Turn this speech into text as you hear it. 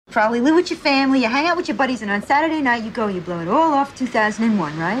Probably live with your family, you hang out with your buddies, and on Saturday night you blow it all off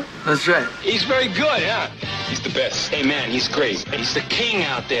 2001, right? That's right. He's very good, huh? He's the best. Hey, man, he's great. He's the king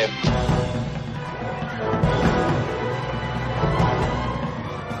out there.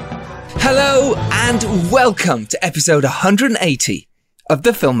 Hello and welcome to episode 180 of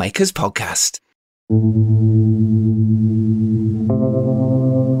the Filmmakers Podcast.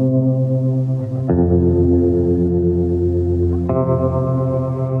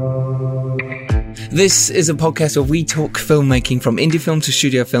 This is a podcast where we talk filmmaking from indie films to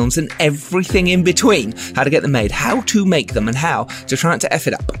studio films and everything in between. How to get them made, how to make them, and how to try not to F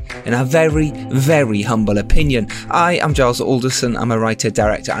it up. In our very, very humble opinion. I am Giles Alderson. I'm a writer,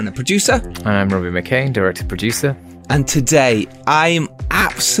 director, and a producer. I'm Robbie McCain, director, producer. And today, I'm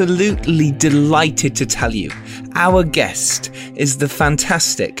absolutely delighted to tell you our guest is the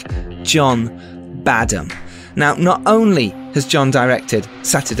fantastic John Badham. Now, not only has John directed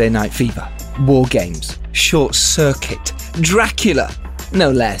Saturday Night Fever, War Games, Short Circuit, Dracula,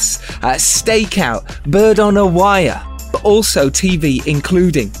 no less, Stakeout, Bird on a Wire, but also TV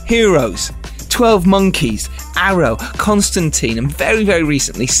including Heroes, 12 Monkeys, Arrow, Constantine, and very, very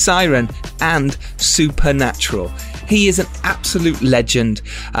recently Siren and Supernatural. He is an absolute legend.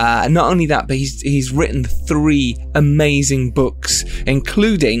 Not only that, but he's written 3 amazing books,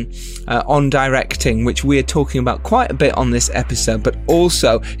 including on directing, which we're talking about quite a bit on this episode, but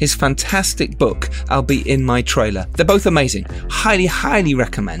also his fantastic book, I'll Be In My Trailer. They're both amazing. Highly, highly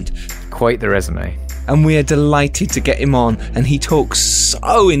recommend. Quite the resume. And we are delighted to get him on, and he talks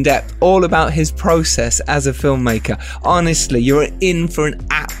so in depth all about his process as a filmmaker. Honestly, you're in for an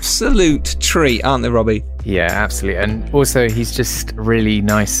absolute treat, aren't they, Robbie? Yeah, absolutely. And also, he's just a really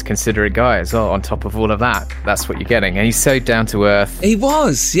nice, considerate guy as well. On top of all of that, that's what you're getting. And he's so down to earth. He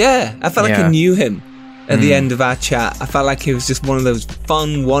was, yeah. I felt like I knew him at the end of our chat. I felt like he was just one of those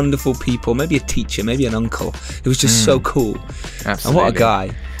fun, wonderful people. Maybe a teacher, maybe an uncle. It was just so cool. Absolutely. And what a guy.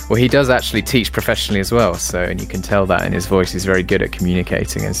 Well, he does actually teach professionally as well, and you can tell that in his voice. He's very good at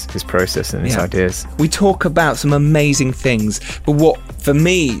communicating his process and his ideas. We talk about some amazing things, but what for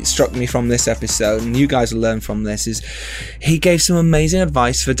me struck me from this episode, and you guys will learn from this, is he gave some amazing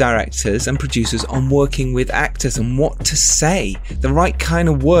advice for directors and producers on working with actors and what to say, the right kind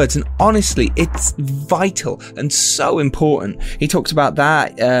of words, and honestly, it's vital and so important. He talks about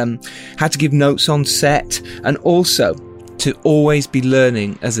that, how to give notes on set, and also to always be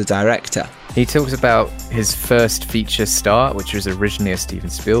learning as a director. He talks about his first feature start, which was originally a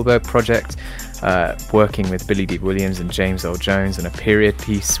Steven Spielberg project, working with Billy D. Williams and James Earl Jones in a period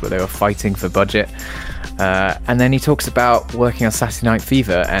piece where they were fighting for budget. And then he talks about working on Saturday Night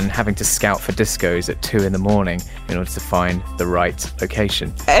Fever and having to scout for discos at 2 a.m. in order to find the right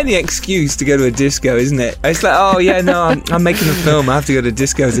location. Any excuse to go to a disco, isn't it? It's like, oh yeah, no, I'm making a film. I have to go to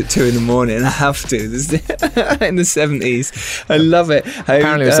discos at 2 a.m. I have to. In the 70s. I love it.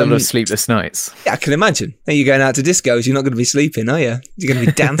 Apparently there's a lot of sleepless nights. Yeah, I can imagine. You're going out to discos, you're not going to be sleeping, are you? You're going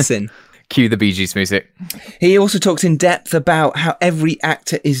to be dancing. Cue the Bee Gees music. He also talks in depth about how every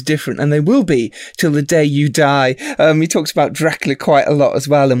actor is different, and they will be till the day you die. He talks about Dracula quite a lot as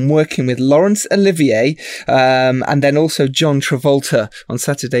well, and working with Laurence Olivier, and then also John Travolta on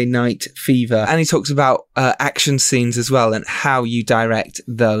Saturday Night Fever. And he talks about action scenes as well, and how you direct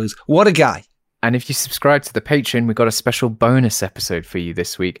those. What a guy. And if you subscribe to the Patreon, we've got a special bonus episode for you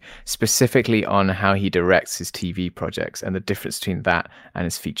this week, specifically on how he directs his TV projects and the difference between that and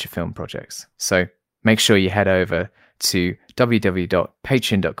his feature film projects. So make sure you head over to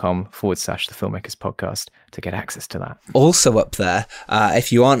www.patreon.com/The Filmmakers Podcast to get access to that. Also up there,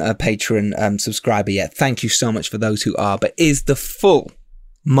 if you aren't a Patreon subscriber yet, thank you so much for those who are, but is the full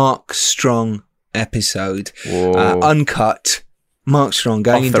Mark Strong episode, uncut. Mark Strong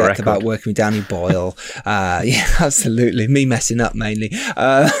going in depth about working with Danny Boyle. Yeah, absolutely. Me messing up mainly.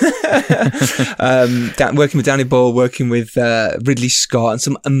 Working with Danny Boyle, working with Ridley Scott and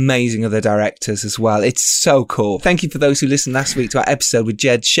some amazing other directors as well. It's so cool. Thank you for those who listened last week to our episode with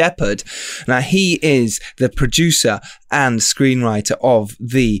Jed Shepard. Now, he is the producer and screenwriter of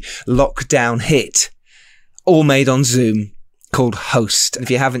the lockdown hit, all made on Zoom, called Host. If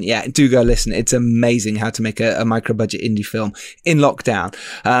you haven't yet, do go listen. It's amazing how to make a micro-budget indie film in lockdown.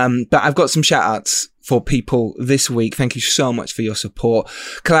 But I've got some shout-outs for people this week. Thank you so much for your support.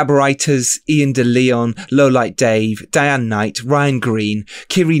 Collaborators, Ian DeLeon, Lowlight Dave, Diane Knight, Ryan Green,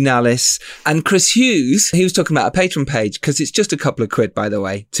 Kiri Nallis, and Chris Hughes. He was talking about a Patreon page because it's just a couple of quid, by the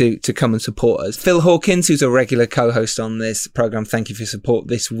way, to come and support us. Phil Hawkins, who's a regular co-host on this program, thank you for your support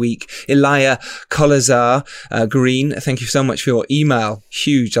this week. Elia Colazar Green, thank you so much for your email.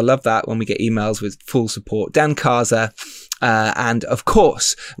 Huge. I love that when we get emails with full support. Dan Karza, and of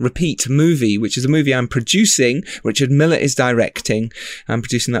course, Repeat Movie, which is a movie I'm producing. Richard Miller is directing. I'm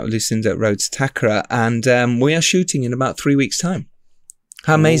producing that with Lucinda Rhodes Takara, and we are shooting in about 3 weeks' time.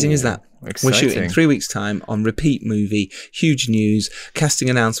 How amazing is that? Exciting. We're shooting 3 weeks' time on Repeat Movie. Huge news. Casting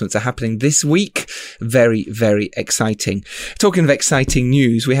announcements are happening this week. Very, very exciting. Talking of exciting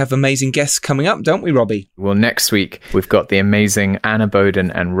news, we have amazing guests coming up, don't we, Robbie? Well, next week, we've got the amazing Anna Boden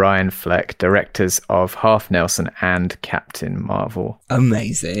and Ryan Fleck, directors of Half Nelson and Captain Marvel.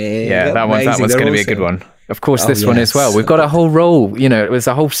 Amazing. Yeah, that one's going to be a good one. Of course, this one as well. We've got a whole there's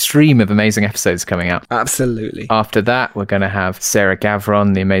a whole stream of amazing episodes coming out. Absolutely. After that, we're going to have Sarah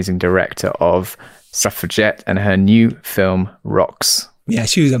Gavron, the amazing director of Suffragette, and her new film, Rocks. Yeah,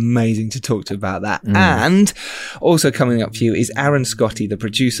 she was amazing to talk to about that. And also coming up for you is Aaron Scotty, the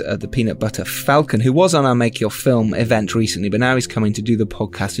producer of the Peanut Butter Falcon, who was on our Make Your Film event recently, but now he's coming to do the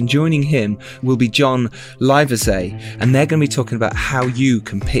podcast. And joining him will be John Livesey, and they're going to be talking about how you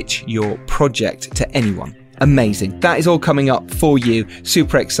can pitch your project to anyone. Amazing. That is all coming up for you.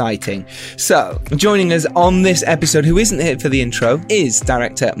 Super exciting. So, joining us on this episode, who isn't here for the intro, is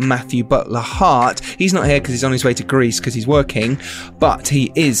director Matthew Butler Hart. He's not here because he's on his way to Greece because he's working, but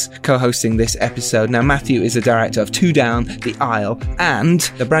he is co-hosting this episode. Now, Matthew is the director of Two Down, The Isle, and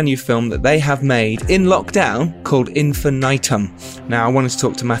the brand new film that they have made in lockdown called Infinitum. Now, I wanted to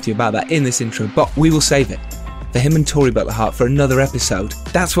talk to Matthew about that in this intro, but we will save it for him and Tori Butler Hart for another episode.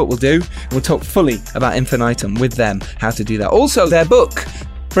 That's what we'll do. We'll talk fully about Infinitum with them, how to do that. Also, their book,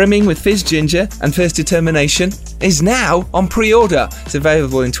 Brimming with Fizz Ginger and First Determination, is now on pre-order. It's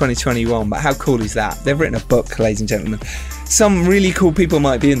available in 2021, but how cool is that? They've written a book, ladies and gentlemen. Some really cool people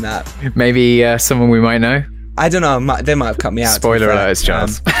might be in that. Maybe someone we might know. I don't know. They might have cut me out. Spoiler alert, it's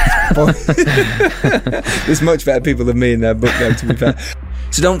Charles. There's much better people than me in their book, though, to be fair.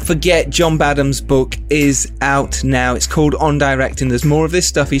 So don't forget, John Badham's book is out now. It's called On Directing. There's more of this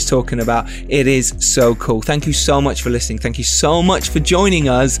stuff he's talking about. It is so cool. Thank you so much for listening. Thank you so much for joining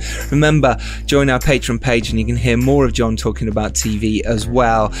us. Remember, join our Patreon page and you can hear more of John talking about TV as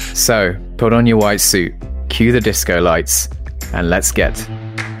well. So put on your white suit, cue the disco lights, and let's get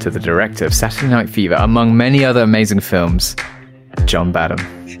to the director of Saturday Night Fever, among many other amazing films, John Badham.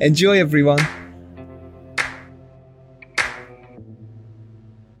 Enjoy, everyone.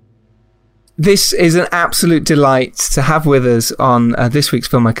 This is an absolute delight to have with us on this week's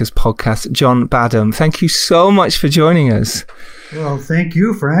Filmmakers Podcast, John Badham. Thank you so much for joining us. Well, thank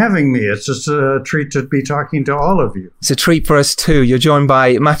you for having me. It's just a treat to be talking to all of you. It's a treat for us too. You're joined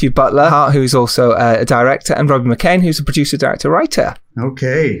by Matthew Butler Hart, who's also a director, and Robbie McCain, who's a producer, director, writer.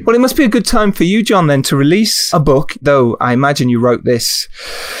 Okay. Well, it must be a good time for you, John, then, to release a book, though I imagine you wrote this.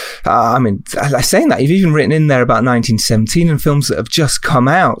 Saying that, you've even written in there about 1917 and films that have just come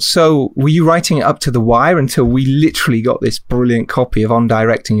out. So were you writing it up to the wire until we literally got this brilliant copy of On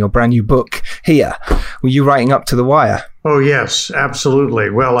Directing, your brand new book here? Were you writing up to the wire? Oh, yes, absolutely.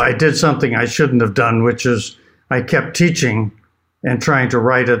 Well, I did something I shouldn't have done, which is I kept teaching and trying to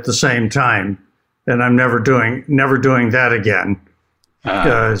write at the same time. And I'm never doing that again.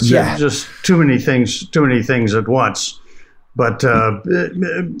 Just too many things at once. But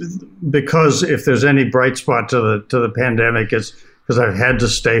because if there's any bright spot to the pandemic, it's because I've had to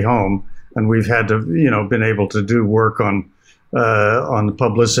stay home and we've had to, been able to do work on the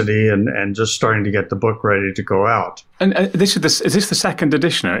publicity and just starting to get the book ready to go out. And is this the second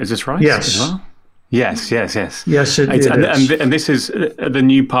edition? Is this right? Yes. As well? Yes. Yes, it is. And this is the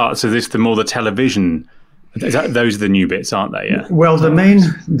new parts of this, the television. Those are the new bits, aren't they? Yeah. Well, the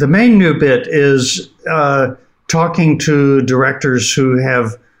main new bit is talking to directors who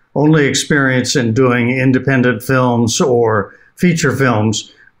have only experience in doing independent films or feature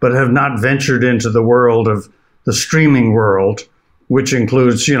films, but have not ventured into the world of the streaming world, which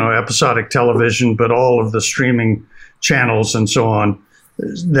includes, episodic television, but all of the streaming channels and so on.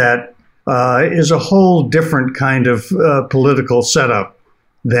 That is a whole different kind of political setup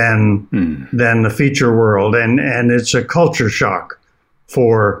than the feature world, and it's a culture shock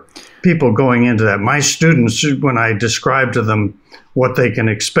for people going into that. My students, when I describe to them what they can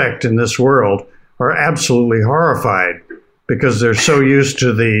expect in this world, are absolutely horrified because they're so used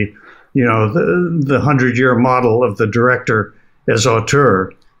to the 100-year model of the director as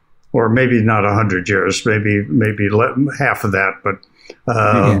auteur, or maybe not 100 years, maybe half of that. But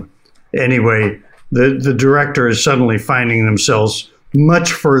anyway, the director is suddenly finding themselves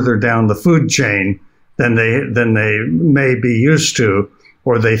much further down the food chain than they may be used to,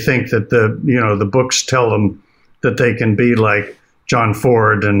 or they think that the books tell them that they can be like John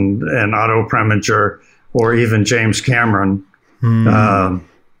Ford and Otto Preminger, or even James Cameron and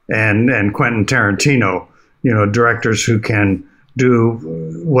Quentin Tarantino. directors who can do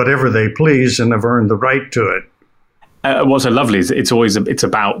whatever they please and have earned the right to it. What's so lovely is it's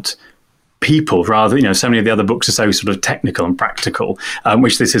about people rather. So many of the other books are so sort of technical and practical,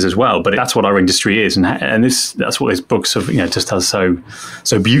 which this is as well. But that's what our industry is, and that's what these books have just does so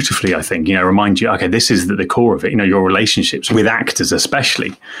beautifully. I think remind you, okay, this is the core of it. Your relationships with actors,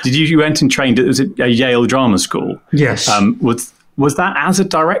 especially. Did you went and trained at a Yale drama school? Yes. Was that as a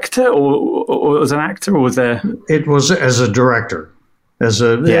director or as an actor, or was there? It was as a director,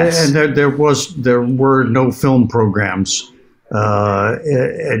 Yes. and there were no film programs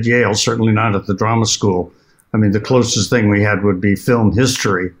at Yale, certainly not at the drama school. I mean, the closest thing we had would be film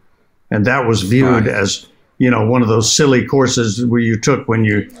history, and that was viewed as one of those silly courses where you took when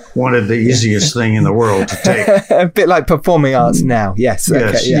you wanted the easiest thing in the world to take. A bit like performing arts now. Yes.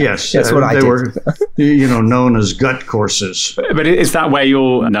 Yes. That's what I did. They were, known as gut courses. But is that where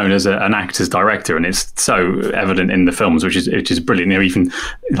you're known as an actor's director, and it's so evident in the films, which is brilliant. Even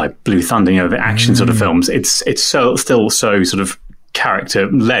like Blue Thunder, the action sort of films, it's still so sort of character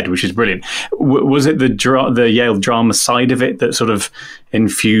led, which is brilliant. Was it the Yale drama side of it that sort of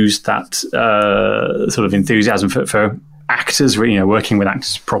infused that sort of enthusiasm for actors, working with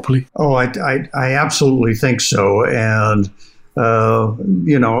actors properly? Oh, I absolutely think so. And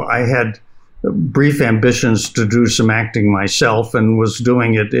I had brief ambitions to do some acting myself, and was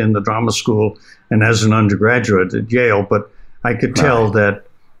doing it in the drama school and as an undergraduate at Yale. But I could tell that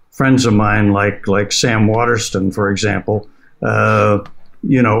friends of mine, like Sam Waterston, for example,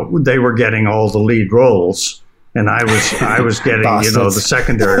 they were getting all the lead roles, and I was getting the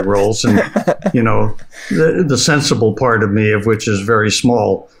secondary roles, and the sensible part of me, of which is very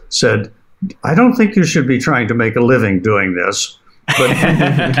small, said, I don't think you should be trying to make a living doing this,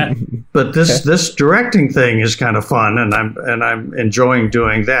 but this directing thing is kind of fun, and I'm enjoying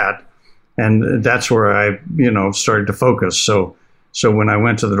doing that, and that's where I started to focus. So when I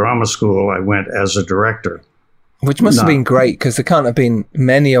went to the drama school, I went as a director. Which must have been great, because there can't have been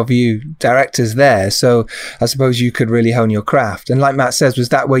many of you directors there. So I suppose you could really hone your craft. And like Matt says, was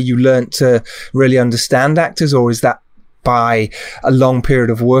that where you learnt to really understand actors, or is that by a long period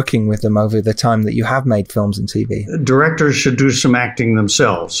of working with them over the time that you have made films and TV? Directors should do some acting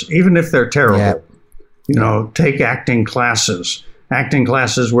themselves, even if they're terrible. Yeah. Take acting classes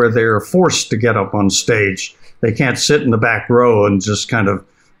where they're forced to get up on stage. They can't sit in the back row and just kind of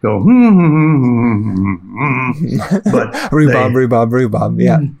go, but rhubarb,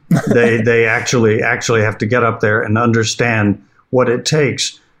 yeah. they actually have to get up there and understand what it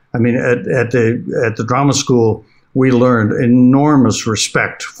takes. I mean, at the drama school, we learned enormous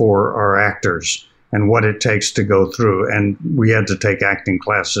respect for our actors and what it takes to go through, and we had to take acting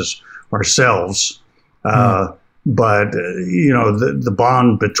classes ourselves. But the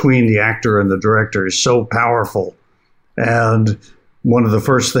bond between the actor and the director is so powerful, and one of the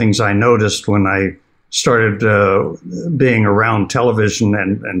first things I noticed when I started being around television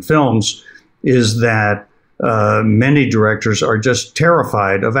and films is that many directors are just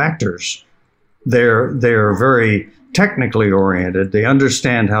terrified of actors. They're very technically oriented. They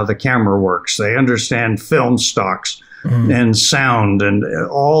understand how the camera works. They understand film stocks and sound and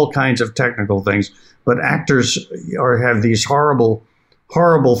all kinds of technical things. But actors have these horrible,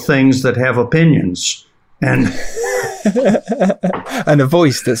 horrible things that have opinions. And and a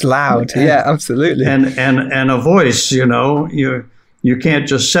voice that's loud. Yeah, absolutely. And a voice, you can't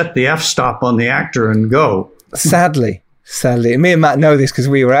just set the f-stop on the actor and go. Sadly. Me and Matt know this because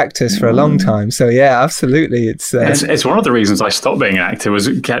we were actors for a long time. So yeah, absolutely. It's one of the reasons I stopped being an actor, was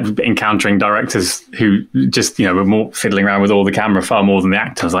kept encountering directors who just, were more fiddling around with all the camera far more than the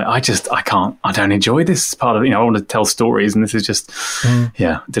actor. I was like, I don't enjoy this part of it. I want to tell stories, and this is just,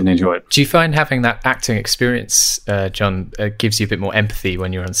 didn't enjoy it. Do you find having that acting experience, John, gives you a bit more empathy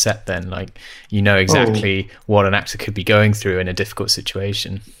when you're on set then? Like, exactly what an actor could be going through in a difficult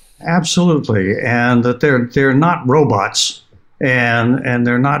situation? Absolutely, and that they're not robots, and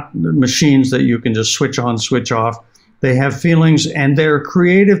they're not machines that you can just switch on, switch off. They have feelings, and they're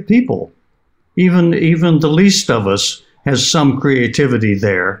creative people. Even the least of us has some creativity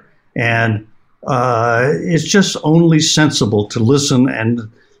there, and it's just only sensible to listen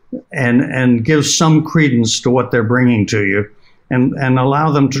and give some credence to what they're bringing to you, and allow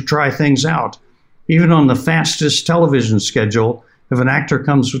them to try things out. Even on the fastest television schedule, if an actor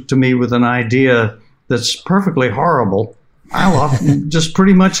comes to me with an idea that's perfectly horrible, I'll often just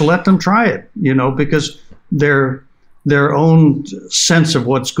pretty much let them try it, because their own sense of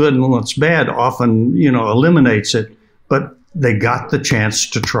what's good and what's bad often, eliminates it, but they got the chance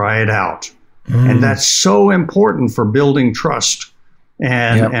to try it out. And that's so important for building trust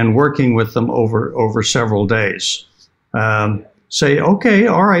and working with them over several days. Say, okay,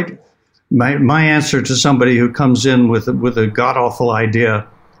 all right. My answer to somebody who comes in with a god awful idea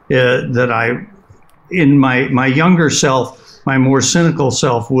that in my younger self, my more cynical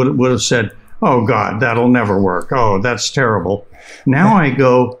self would have said, oh God, that'll never work. Oh, that's terrible. Now I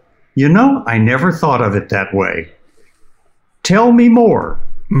go, I never thought of it that way. Tell me more.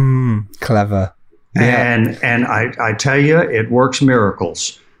 Clever. Yeah. And I tell you, it works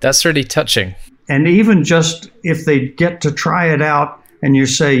miracles. That's really touching. And even just if they get to try it out and you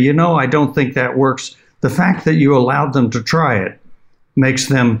say, I don't think that works, the fact that you allowed them to try it makes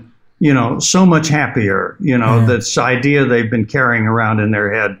them, so much happier. This idea they've been carrying around in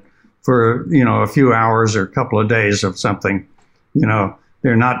their head for, a few hours or a couple of days of something,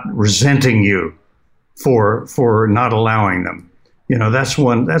 they're not resenting you for not allowing them. That's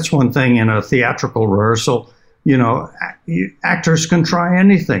one thing in a theatrical rehearsal. Actors can try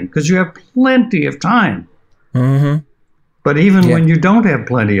anything because you have plenty of time. Mm-hmm. But even when you don't have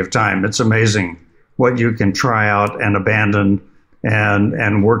plenty of time, it's amazing what you can try out and abandon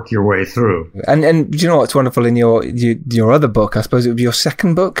and work your way through. And do you know what's wonderful in your other book? I suppose it would be your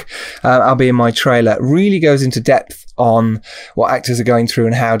second book, I'll Be in My Trailer. Really goes into depth on what actors are going through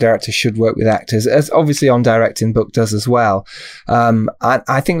and how directors should work with actors, as obviously On Directing book does as well.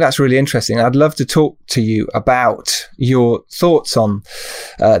 I think that's really interesting. I'd love to talk to you about your thoughts on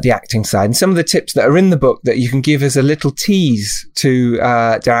the acting side and some of the tips that are in the book that you can give as a little tease to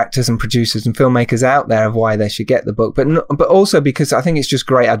directors and producers and filmmakers out there of why they should get the book, but also because I think it's just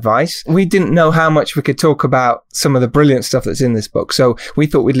great advice. We didn't know how much we could talk about some of the brilliant stuff that's in this book, so we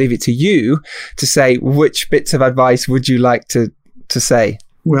thought we'd leave it to you to say which bits of advice would you like to say?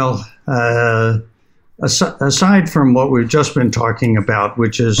 Well, aside from what we've just been talking about,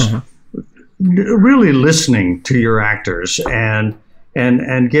 which is really listening to your actors and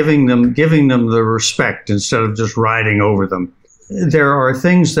giving them the respect instead of just riding over them. There are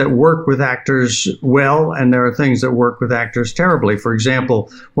things that work with actors well, and there are things that work with actors terribly. For example,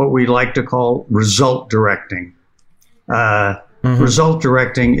 what we like to call result directing. Result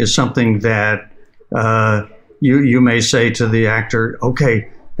directing is something that you may say to the actor, okay,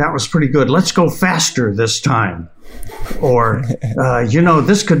 that was pretty good. Let's go faster this time. Or,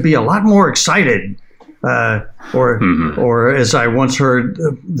 this could be a lot more excited. Or as I once heard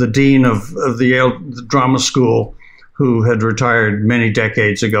the dean of the Yale Drama School, who had retired many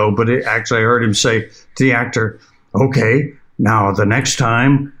decades ago, but I heard him say to the actor, okay, now the next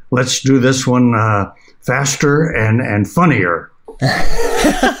time, let's do this one faster and funnier.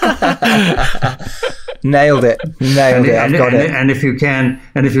 Nailed it. I've got it. And if you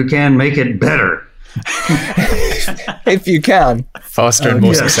can, make it better. If you can. Faster and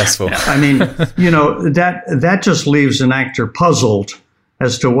more successful. I mean, that just leaves an actor puzzled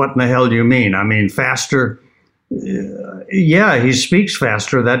as to what in the hell you mean. I mean, faster. He speaks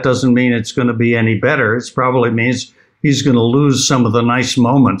faster. That doesn't mean it's going to be any better. It probably means he's going to lose some of the nice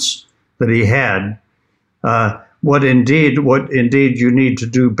moments that he had. What indeed you need to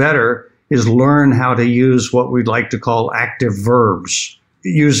do better is learn how to use what we'd like to call active verbs.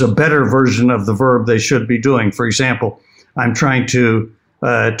 Use a better version of the verb they should be doing. For example, I'm trying to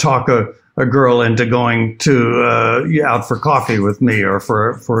talk a girl into going to out for coffee with me or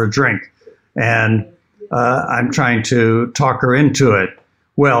for a drink, and I'm trying to talk her into it.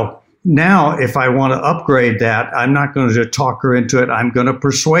 Well, now if I want to upgrade that, I'm not going to talk her into it. I'm going to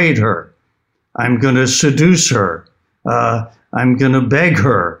persuade her. I'm going to seduce her. I'm going to beg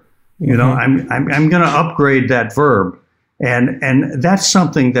her. I'm going to upgrade that verb. And that's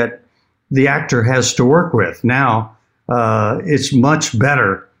something that the actor has to work with. Now, it's much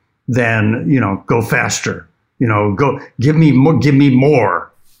better than, go faster, go give me more.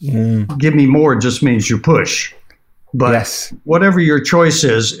 Give me more just means you push. But whatever your choice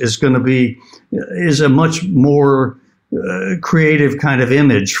is going to be, is a much more creative kind of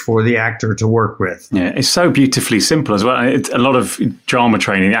image for the actor to work with. Yeah, it's so beautifully simple as well. A lot of drama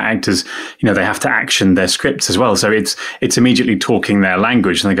training, actors, they have to action their scripts as well. So it's immediately talking their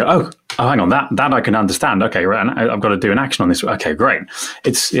language, and they go, oh, hang on, that I can understand. Okay, right, I've got to do an action on this. Okay, great.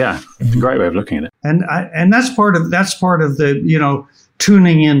 It's a great way of looking at it. And that's part of the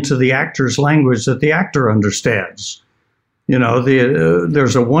tuning into the actor's language that the actor understands.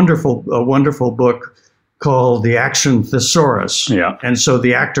 There's a wonderful book called The Action Thesaurus. Yeah. And so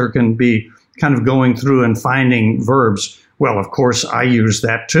the actor can be kind of going through and finding verbs. Well, of course, I use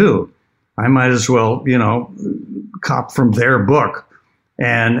that too. I might as well, cop from their book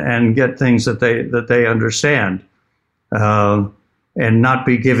and get things that they understand, and not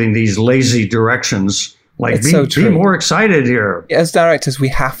be giving these lazy directions Like, It's so true. Be more excited here. As directors, we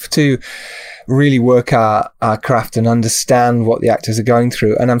have to really work our craft and understand what the actors are going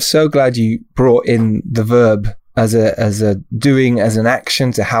through. And I'm so glad you brought in the verb as a doing, as an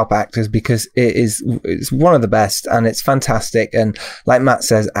action to help actors, because it's one of the best and it's fantastic. And like Matt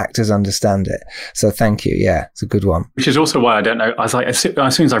says, actors understand it. So thank you. Yeah, it's a good one. Which is also why I don't know. I was like, as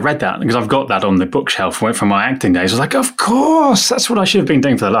soon as I read that, because I've got that on the bookshelf from my acting days, I was like, of course, that's what I should have been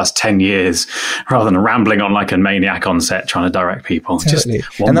doing for the last 10 years, rather than rambling on like a maniac on set trying to direct people. Totally.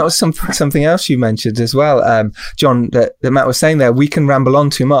 And that was something else you mentioned as well, John, that Matt was saying there. We can ramble on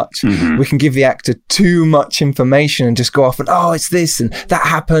too much. Mm-hmm. We can give the actor too much information and just go off and, oh, it's this and that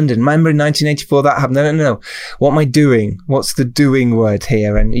happened, and remember in 1984 that happened. No. What am I doing? What's the doing word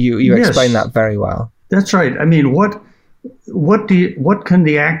here? And you Yes. explain that very well. That's right. I mean, what can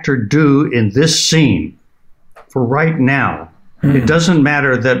the actor do in this scene for right now? It doesn't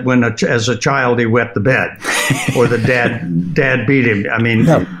matter that when as a child he wet the bed or the dad beat him. I mean,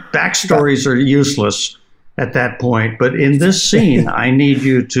 backstories are useless at that point. But in this scene, I need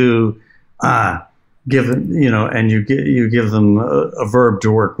you to give and you give them a verb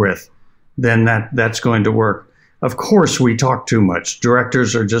to work with. Then that's going to work. Of course, we talk too much.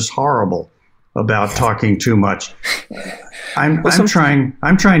 Directors are just horrible about talking too much. I'm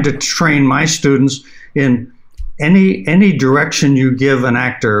trying to train my students in any direction you give an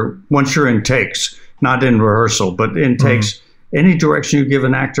actor once you're in takes, not in rehearsal, but in takes. Any direction you give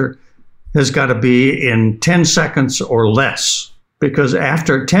an actor has got to be in 10 seconds or less, because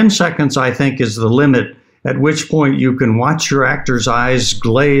after 10 seconds, I think, is the limit at which point you can watch your actor's eyes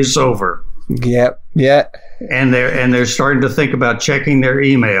glaze over. Yeah. And they're starting to think about checking their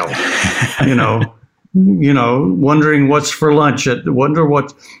email, wondering what's for lunch, wonder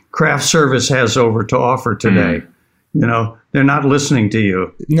what craft service has over to offer today. They're not listening to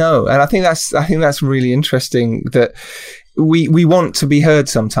you. No, and I think that's really interesting that we want to be heard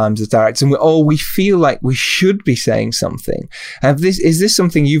sometimes as directors, and we feel like we should be saying something. And is this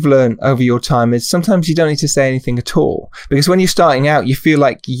something you've learned over your time? Is sometimes you don't need to say anything at all, because when you're starting out, you feel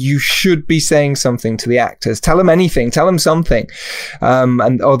like you should be saying something to the actors. Tell them anything, tell them something,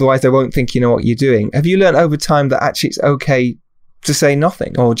 and otherwise they won't think you know what you're doing. Have you learned over time that actually it's okay to say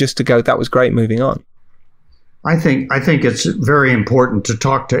nothing, or just to go, that was great, moving on? I think it's very important to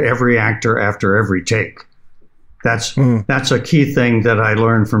talk to every actor after every take. That's a key thing that I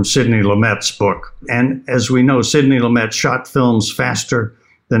learned from Sidney Lumet's book. And as we know, Sidney Lumet shot films faster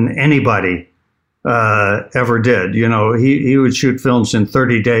than anybody ever did. He would shoot films in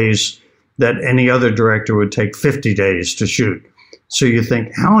 30 days that any other director would take 50 days to shoot. So you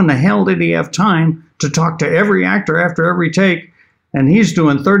think, how in the hell did he have time to talk to every actor after every take? And he's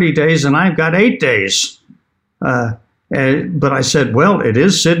doing 30 days and I've got 8 days. But I said, well, it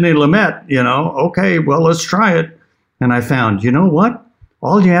is Sidney Lumet, okay, well, let's try it. And I found, you know what?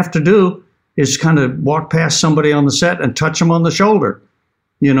 All you have to do is kind of walk past somebody on the set and touch them on the shoulder,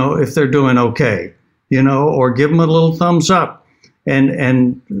 if they're doing okay, or give them a little thumbs up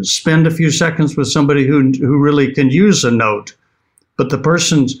and spend a few seconds with somebody who really can use a note. But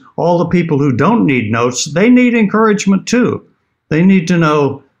all the people who don't need notes, they need encouragement too. They need to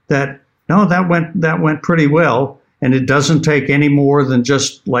know that, no, that went pretty well, and it doesn't take any more than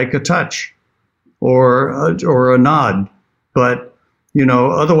just like a touch or a nod. But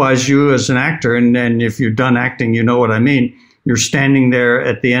otherwise, you as an actor, and if you've done acting, you know what I mean. You're standing there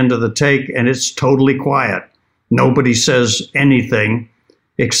at the end of the take, and it's totally quiet. Nobody says anything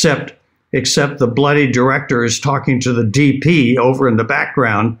except the bloody director is talking to the DP over in the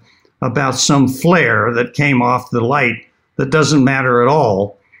background about some flare that came off the light that doesn't matter at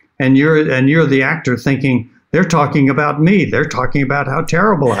all. And you're the actor thinking, they're talking about me. They're talking about how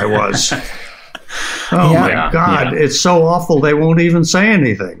terrible I was. Oh my God, it's so awful they won't even say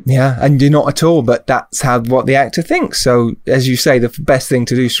anything. Yeah, and you're not at all, but that's what the actor thinks. So, as you say, the best thing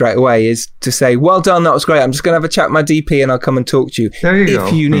to do straight away is to say, well done, that was great. I'm just going to have a chat with my DP and I'll come and talk to you. There you go.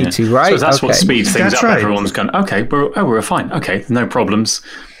 If you need to, right? So that's what speeds things up. Right. Everyone's going, okay, we're fine. Okay, no problems.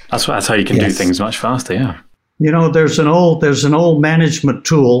 That's how you can do things much faster, yeah. There's an old management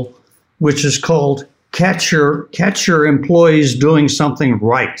tool which is called catch your employees doing something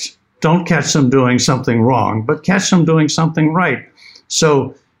right. Don't catch them doing something wrong, but catch them doing something right.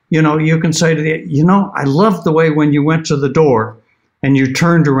 So, you can say to I love the way when you went to the door and you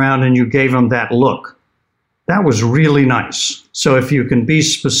turned around and you gave them that look. That was really nice. So if you can be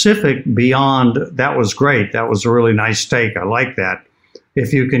specific beyond, that was great, that was a really nice take, I like that.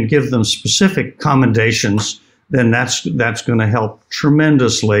 If you can give them specific commendations, then that's going to help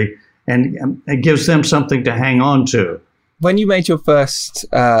tremendously. And it gives them something to hang on to. when you made your first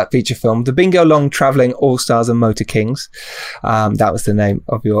feature film, the Bingo Long Traveling All Stars and Motor Kings, that was the name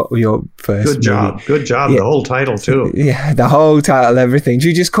of your first Good job. movie. Good job. Yeah. The whole title, too. Yeah, the whole title, everything. Do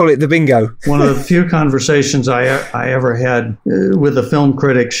you just call it the Bingo? One of the few conversations I ever had with a film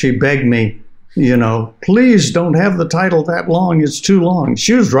critic, she begged me, please don't have the title that long. It's too long.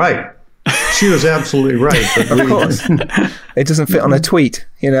 She was right. She was absolutely right. But of course. It doesn't fit on a tweet,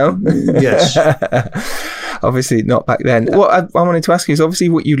 Yes. Obviously not back then. What I wanted to ask you is obviously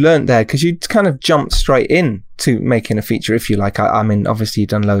what you learned there, because you kind of jumped straight in to making a feature, if you like. I mean, obviously you've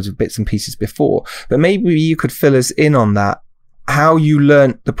done loads of bits and pieces before, but maybe you could fill us in on that, how you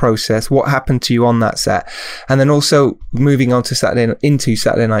learned the process, what happened to you on that set, and then also moving on to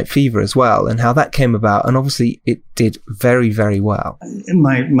Saturday Night Fever as well, and how that came about. And obviously it did very, very well.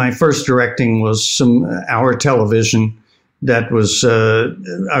 My first directing was some hour television. That was,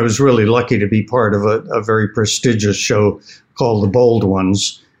 I was really lucky to be part of a very prestigious show called The Bold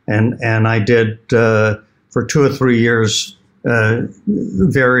Ones. And I did, for 2 or 3 years,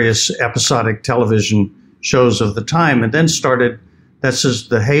 various episodic television shows of the time, and then this is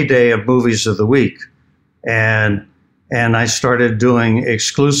the heyday of movies of the week. And I started doing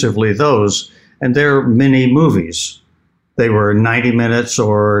exclusively those, and they're mini movies. They were 90 minutes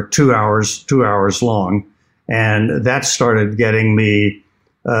or 2 hours long. And that started getting me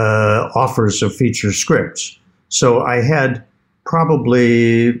offers of feature scripts. So I had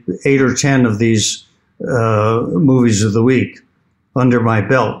probably 8 or 10 of these movies of the week under my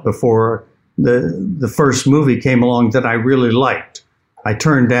belt before the first movie came along that I really liked. I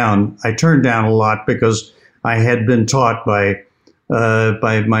turned down a lot because I had been taught by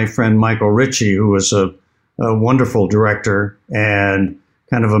my friend Michael Ritchie, who was a wonderful director and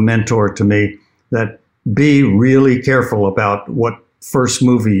kind of a mentor to me, that be really careful about what first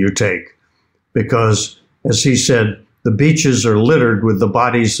movie you take, because, as he said, the beaches are littered with the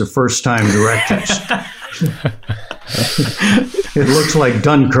bodies of first-time directors. It looks like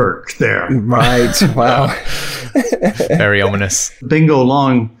Dunkirk there. Right. Wow. Very ominous. Bingo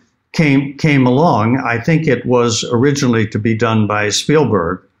Long came along. I think it was originally to be done by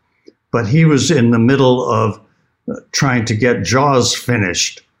Spielberg, but he was in the middle of trying to get Jaws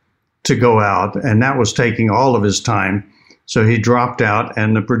finished to go out, and that was taking all of his time. So he dropped out,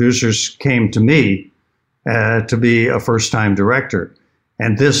 and the producers came to me to be a first-time director.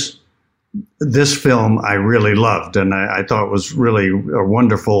 And this film I really loved, and I thought was really a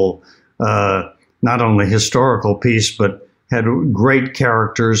wonderful, not only historical piece, but had great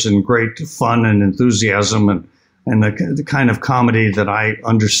characters and great fun and enthusiasm and the kind of comedy that I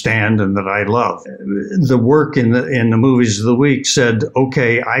understand and that I love. The work in the movies of the week said,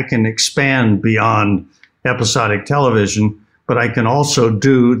 okay, I can expand beyond episodic television, but I can also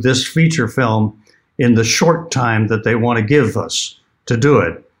do this feature film in the short time that they want to give us to do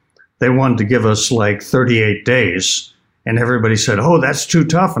it. They wanted to give us like 38 days, and everybody said, oh, that's too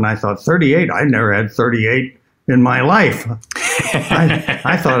tough. And I thought, 38? I never had 38 in my life.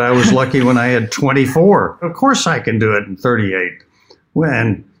 I thought I was lucky when I had 24. Of course I can do it in 38.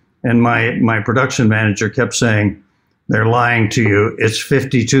 And my production manager kept saying, they're lying to you. It's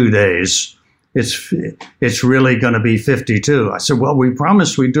 52 days. It's really going to be 52. I said, well, we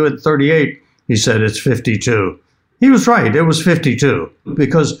promised we'd do it 38. He said, it's 52. He was right. It was 52.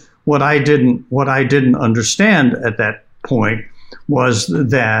 Because what I didn't understand at that point was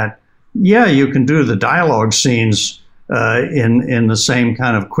that, yeah, you can do the dialogue scenes in the same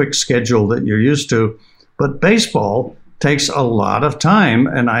kind of quick schedule that you're used to, but baseball takes a lot of time,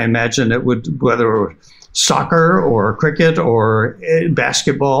 and I imagine it would, whether soccer or cricket or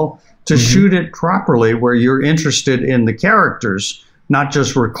basketball, to shoot it properly where you're interested in the characters, not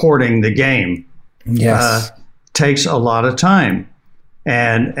just recording the game. Yes, takes a lot of time,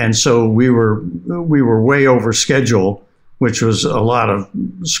 and so we were way over schedule, which was a lot of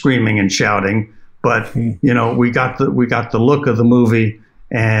screaming and shouting. But we got the look of the movie,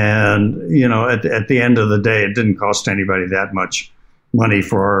 and at the end of the day, it didn't cost anybody that much money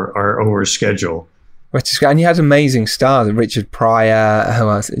for our over schedule. And you had amazing stars: Richard Pryor, who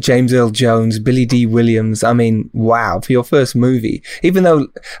else? James Earl Jones, Billy D. Williams. I mean, wow! For your first movie, even though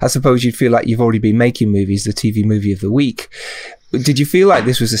I suppose you'd feel like you've already been making movies, the TV movie of the week, did you feel like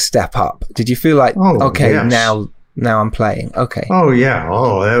this was a step up? Did you feel like, okay, yes, now I'm playing? Okay. Oh yeah.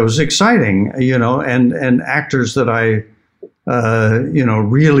 Oh, it was exciting. And actors that I,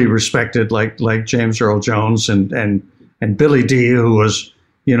 really respected, like James Earl Jones and Billy D., who was,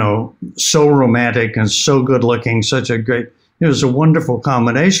 so romantic and so good looking, it was a wonderful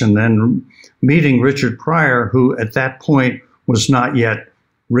combination. Then meeting Richard Pryor, who at that point was not yet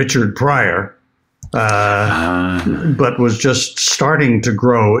Richard Pryor, but was just starting to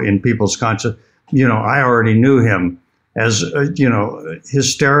grow in people's conscious. I already knew him as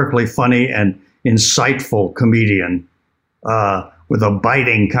hysterically funny and insightful comedian with a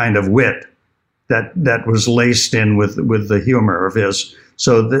biting kind of wit that was laced in with the humor of his.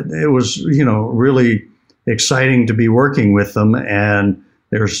 So that it was really exciting to be working with them, and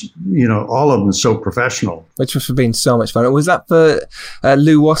there's all of them so professional. Which must have been so much fun. Was that for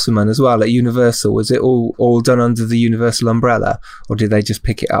Lou Wasserman as well at Universal? Was it all done under the Universal umbrella, or did they just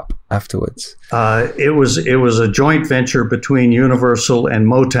pick it up afterwards? It was a joint venture between Universal and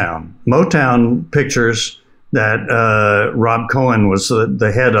Motown. Motown Pictures that Rob Cohen was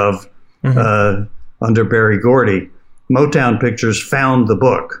the head of under Berry Gordy. Motown Pictures found the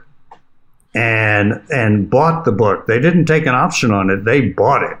book and bought the book. They didn't take an option on it; they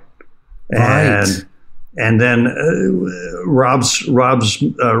bought it. Right. And then Rob's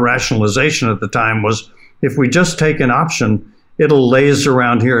rationalization at the time was, if we just take an option, it'll laze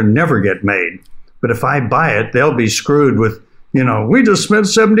around here and never get made. But if I buy it, they'll be screwed with, we just spent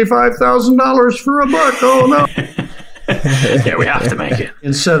 $75,000 for a book. Oh no! Yeah, we have to make it.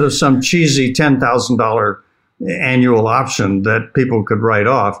 Instead of some cheesy $10,000 annual option that people could write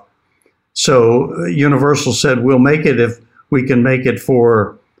off. So Universal said, we'll make it if we can make it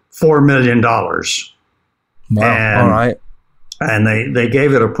for $4 million. Wow. And, all right. And they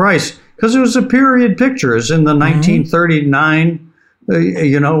gave it a price because it was a period picture. It's in the 1939,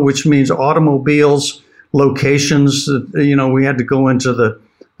 which means automobiles, locations. We had to go into the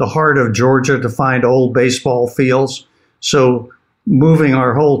heart of Georgia to find old baseball fields. So moving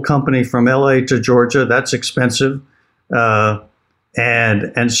our whole company from LA to Georgia, that's expensive.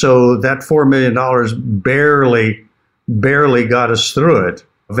 And so that $4 million barely got us through it.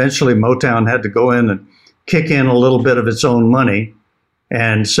 Eventually, Motown had to go in and kick in a little bit of its own money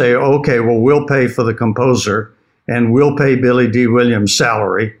and say, okay, well, we'll pay for the composer and we'll pay Billy D. Williams'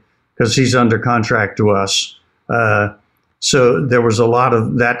 salary because he's under contract to us. So there was a lot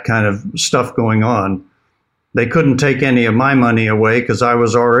of that kind of stuff going on. They couldn't take any of my money away because I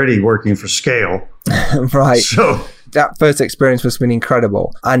was already working for Scale. Right. So that first experience must have been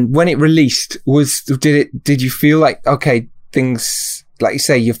incredible. And when it released, did you feel like, okay, things, like you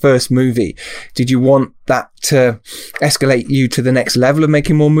say, your first movie, did you want that to escalate you to the next level of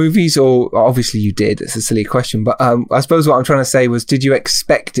making more movies? Or obviously you did. It's a silly question. But I suppose what I'm trying to say was, did you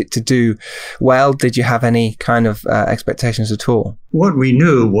expect it to do well? Did you have any kind of expectations at all? What we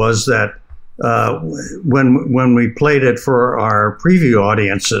knew was that when we played it for our preview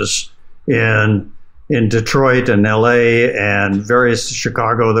audiences in Detroit and LA and various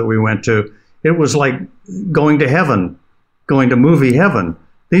Chicago that we went to, it was like going to heaven, going to movie heaven.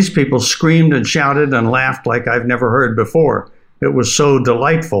 These people screamed and shouted and laughed like I've never heard before. It was so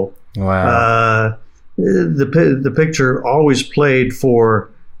delightful. Wow. The picture always played for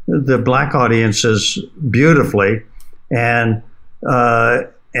the black audiences beautifully, and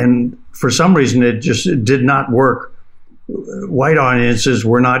for some reason it just did not work. White audiences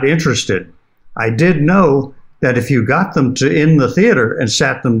were not interested. I did know that if you got them in the theater and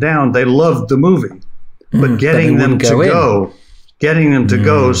sat them down, they loved the movie. But getting them to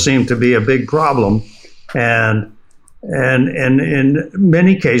go seemed to be a big problem. And in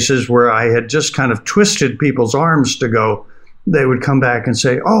many cases where I had just kind of twisted people's arms to go, they would come back and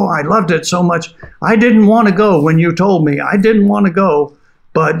say, oh, I loved it so much. I didn't want to go when you told me. I didn't want to go,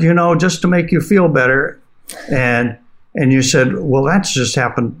 but, just to make you feel better. And you said, well, that's just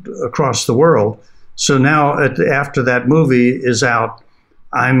happened across the world. So now after that movie is out,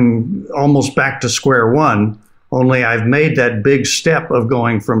 I'm almost back to square one, only I've made that big step of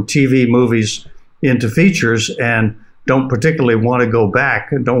going from TV movies into features and don't particularly want to go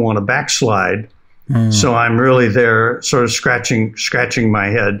back and don't want to backslide. So I'm really there sort of scratching my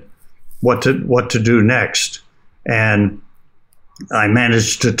head what to do next. And I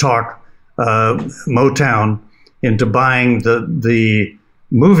managed to talk Motown into buying the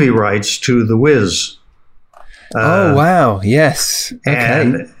movie rights to The Wiz. Oh, wow. Yes.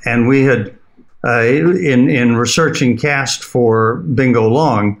 Okay. And we had, in researching cast for Bingo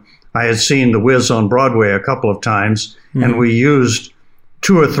Long, I had seen The Wiz on Broadway a couple of times, and we used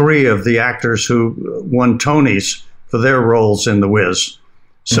 2 or 3 of the actors who won Tonys for their roles in The Wiz.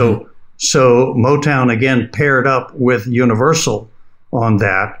 So Motown again paired up with Universal on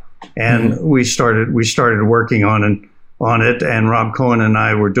that, and we started working on it, and Rob Cohen and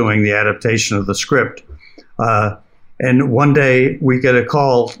I were doing the adaptation of the script. And one day we get a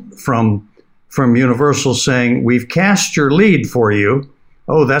call from Universal saying, we've cast your lead for you.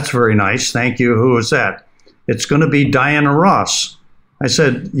 Oh, that's very nice. Thank you. Who is that? It's going to be Diana Ross. I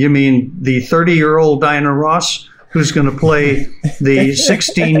said, you mean the 30-year-old Diana Ross who's going to play the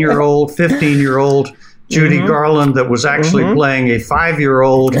 16-year-old, 15-year-old Judy Garland that was actually playing a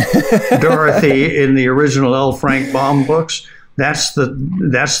 5-year-old Dorothy in the original L. Frank Baum books? That's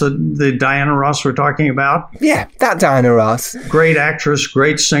the Diana Ross we're talking about? Yeah, that Diana Ross. Great actress,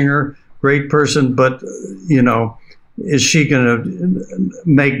 great singer, great person, but, is she going to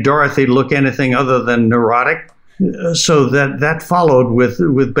make Dorothy look anything other than neurotic? So that followed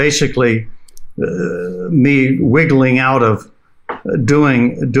with basically me wiggling out of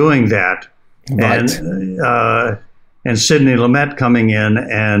doing that, right. And Sidney Lumet coming in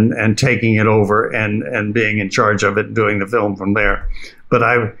and taking it over and being in charge of it, doing the film from there. But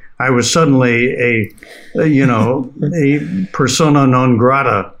I was suddenly a persona non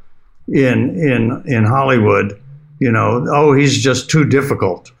grata in Hollywood. He's just too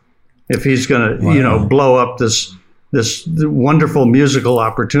difficult if he's going to blow up this wonderful musical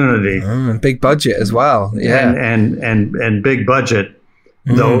opportunity. Big budget as well. Yeah. And big budget,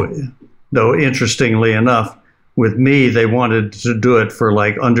 though interestingly enough, with me, they wanted to do it for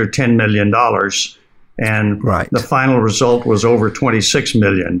like under $10 million. And the final result was over $26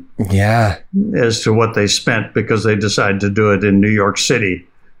 million. Yeah. As to what they spent, because they decided to do it in New York City,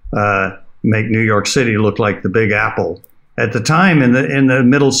 make New York City look like the Big Apple. At the time, in the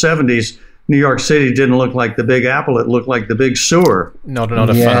middle 70s, New York City didn't look like the Big Apple; it looked like the Big Sewer. Not a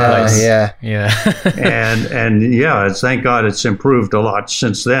fun place. Yeah. and thank God it's improved a lot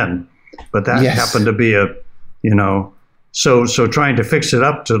since then. But that happened to be so trying to fix it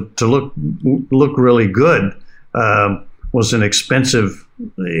up to look really good was an expensive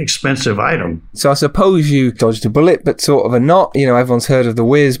item. So I suppose you dodged a bullet, but sort of a not. Everyone's heard of The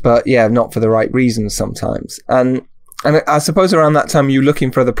Wiz, but not for the right reasons sometimes. And I suppose around that time you were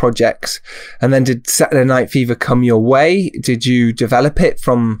looking for other projects, and then did Saturday Night Fever come your way? Did you develop it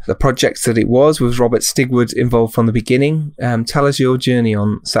from the projects that it was? Was Robert Stigwood involved from the beginning? Tell us your journey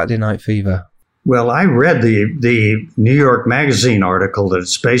on Saturday Night Fever. Well, I read the New York Magazine article that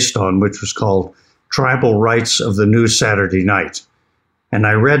it's based on, which was called Tribal Rights of the New Saturday Night. And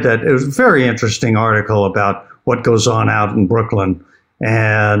I read that. It was a very interesting article about what goes on out in Brooklyn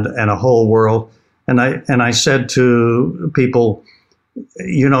and a whole world. And I said to people,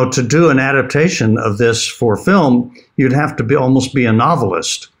 to do an adaptation of this for film, you'd have to almost be a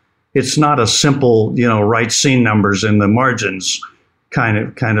novelist. It's not a simple, write scene numbers in the margins kind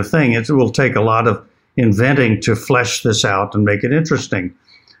of thing. It will take a lot of inventing to flesh this out and make it interesting.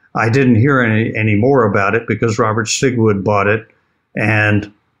 I didn't hear any more about it because Robert Stigwood bought it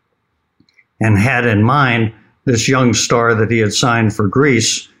and had in mind this young star that he had signed for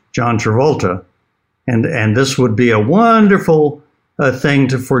Grease, John Travolta. And this would be a wonderful thing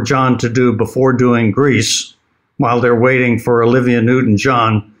for John to do before doing Grease, while they're waiting for Olivia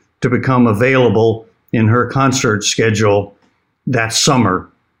Newton-John to become available in her concert schedule that summer.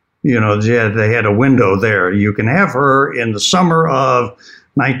 They had a window there. You can have her in the summer of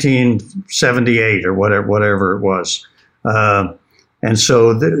 1978 or whatever it was. And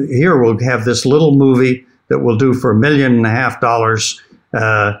so here we'll have this little movie that we'll do for $1.5 million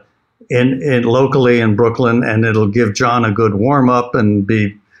in locally in Brooklyn, and it'll give John a good warm up and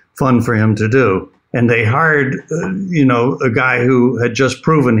be fun for him to do. And they hired, a guy who had just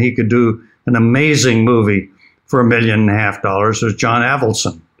proven he could do an amazing movie for $1.5 million. Was John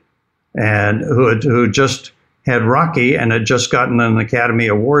Avildsen, and who just had Rocky and had just gotten an Academy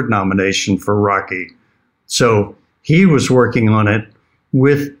Award nomination for Rocky. So he was working on it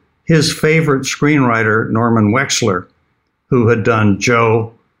with his favorite screenwriter, Norman Wexler, who had done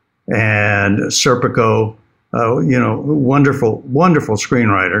Joe and Serpico, wonderful, wonderful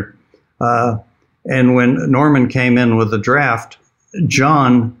screenwriter. And when Norman came in with the draft,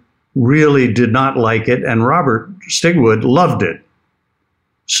 John really did not like it, and Robert Stigwood loved it.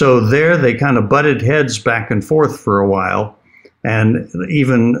 So there they kind of butted heads back and forth for a while, and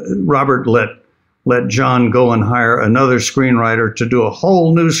even Robert let John go and hire another screenwriter to do a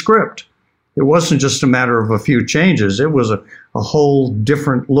whole new script. It wasn't just a matter of a few changes. It was a whole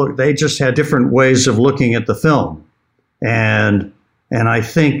different look. They just had different ways of looking at the film. And I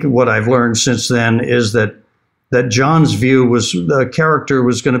think what I've learned since then is that John's view was the character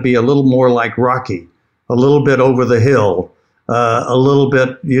was going to be a little more like Rocky, a little bit over the hill, a little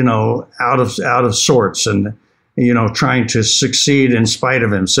bit, out of sorts, and, trying to succeed in spite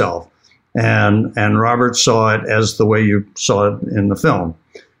of himself. And Robert saw it as the way you saw it in the film.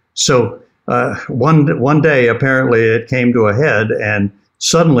 So one day, apparently, it came to a head, and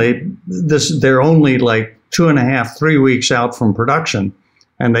suddenly they're only like 2.5, 3 weeks out from production,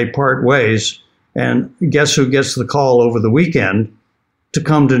 and they part ways. And guess who gets the call over the weekend? to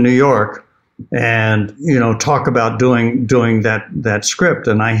come to New York and, talk about doing that script.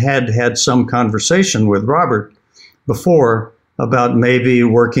 And I had some conversation with Robert before about maybe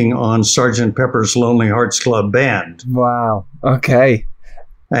working on Sgt. Pepper's Lonely Hearts Club Band. Wow. Okay.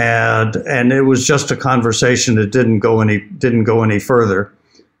 And it was just a conversation that didn't go any further,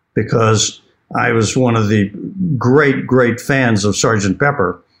 because I was one of the great fans of Sgt.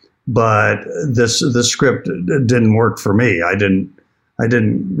 Pepper, but this script didn't work for me. I didn't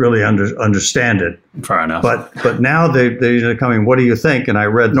really understand it. Fair enough. But now they're coming, what do you think? And I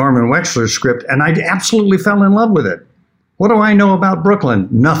read Norman Wexler's script, and I absolutely fell in love with it. What do I know about Brooklyn?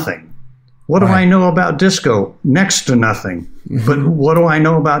 Nothing. What do I know about disco? Next to nothing. But what do I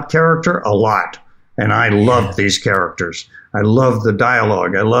know about character? A lot. And I loved these characters. I loved the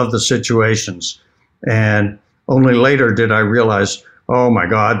dialogue. I loved the situations. And only later did I realize, oh my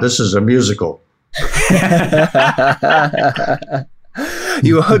God, this is a musical.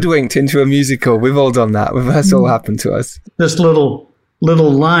 You were hoodwinked into a musical. We've all done that. That's all happened to us. This little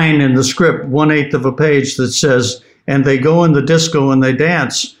line in the script, 1/8 of a page, that says, and they go in the disco and they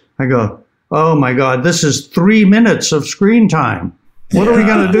dance. I go, oh my God, this is 3 minutes of screen time. What are we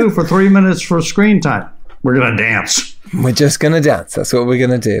going to do for 3 minutes for screen time? We're going to dance. We're just going to dance. That's what we're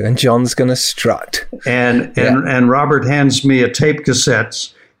going to do. And John's going to strut. And Robert hands me a tape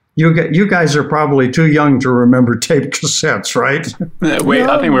cassette. You guys are probably too young to remember tape cassettes, right?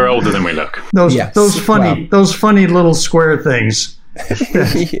 I think we're older than we look. Those funny little square things.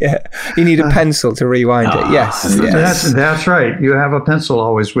 Yeah, you need a pencil to rewind it. Yes. That's right. You have a pencil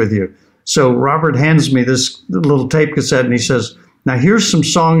always with you. So Robert hands me this little tape cassette, and he says, now here's some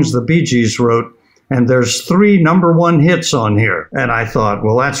songs the Bee Gees wrote, and there's 3 number 1 hits on here. And I thought,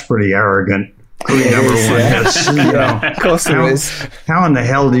 well, that's pretty arrogant. 3 number 1 hits. Of course there is. How in the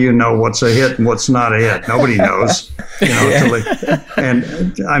hell do you know what's a hit and what's not a hit? Nobody knows.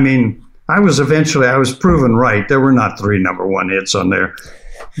 And I mean, I was proven right. There were not 3 number 1 hits on there.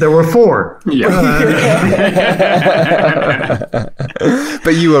 There were 4. Yeah.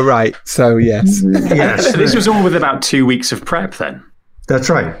 But you were right. So yes. Yes. This was all with about 2 weeks of prep then. That's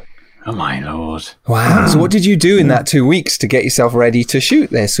right. Oh my Lord. Wow. So what did you do in that 2 weeks to get yourself ready to shoot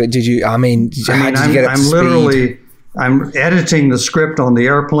this? How did you get up to speed? I'm editing the script on the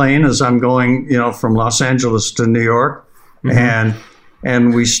airplane as I'm going, from Los Angeles to New York. Mm-hmm.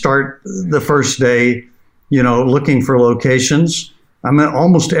 And we start the first day, looking for locations.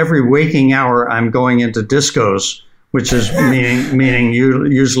 Almost every waking hour, I'm going into discos, which is meaning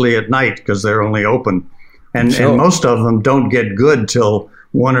usually at night, because they're only open. And most of them don't get good till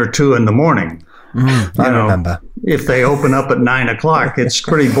 1 or 2 in the morning. I remember. If they open up at 9 o'clock, it's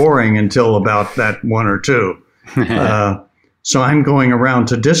pretty boring until about that 1 or 2. So I'm going around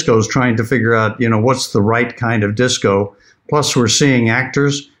to discos trying to figure out, what's the right kind of disco. Plus, we're seeing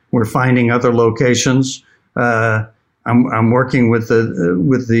actors. We're finding other locations. I'm working with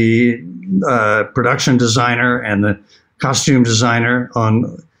the production designer and the costume designer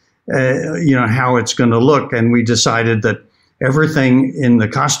on how it's going to look. And we decided that everything in the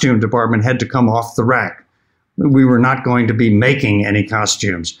costume department had to come off the rack. We were not going to be making any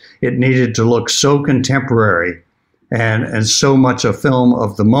costumes. It needed to look so contemporary and so much a film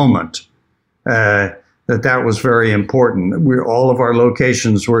of the moment that was very important. All of our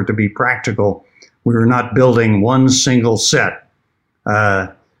locations were to be practical. We were not building one single set.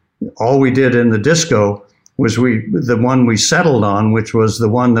 All we did in the disco was the one we settled on, which was the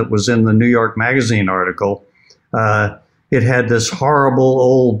one that was in the New York Magazine article. It had this horrible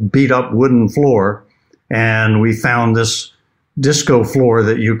old beat up wooden floor, and we found this disco floor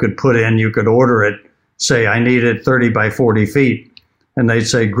that you could put in. You could order it, say, I need it 30 by 40 feet. And they'd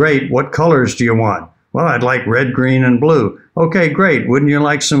say, great, what colors do you want? Well, I'd like red, green, and blue. Okay, great. Wouldn't you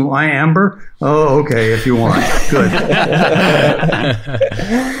like some amber? Oh, okay, if you want. Good.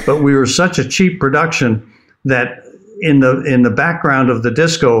 But we were such a cheap production that in the background of the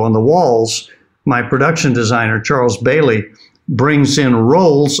disco on the walls, my production designer, Charles Bailey, brings in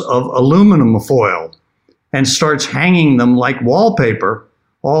rolls of aluminum foil and starts hanging them like wallpaper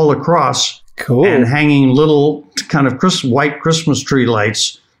all across. Cool. And hanging little kind of white Christmas tree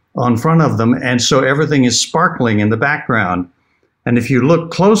lights on front of them. And so everything is sparkling in the background. And if you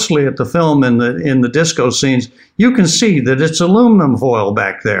look closely at the film in the disco scenes, you can see that it's aluminum foil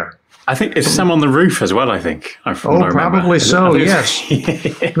back there. I think it's some on the roof as well, I think. Probably so, yes.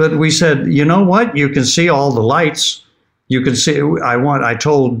 But we said, you know what? You can see all the lights. You can see, I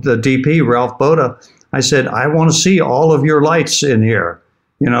told the DP, Ralph Boda, I said, I want to see all of your lights in here.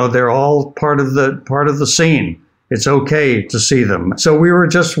 They're all part of the scene. it's okay to see them. So we were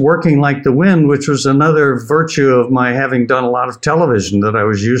just working like the wind, which was another virtue of my having done a lot of television, that I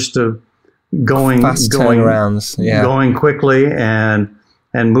was used to going turnarounds, going quickly and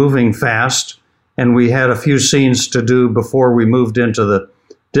moving fast. And we had a few scenes to do before we moved into the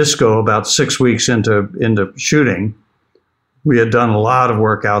disco. About 6 weeks into shooting, we had done a lot of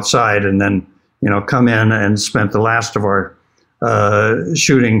work outside, and then come in and spent the last of our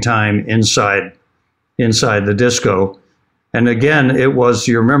shooting time inside the disco. And again, it was,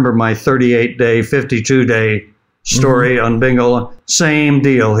 you remember my 38-day, 52-day story on Bingo? Same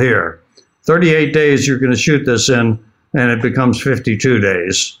deal here. 38 days you're going to shoot this in, and it becomes 52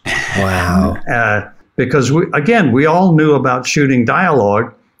 days. Wow. Because, we all knew about shooting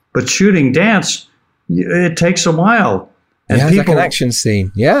dialogue, but shooting dance, it takes a while. And it's like an action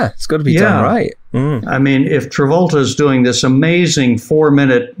scene. Yeah, it's got to be done right. I mean, if Travolta's doing this amazing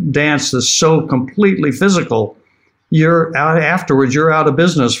 4-minute dance that's so completely physical, you're out of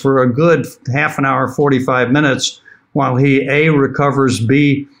business for a good half an hour, 45 minutes, while he A, recovers,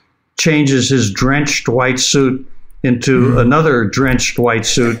 B, changes his drenched white suit into another drenched white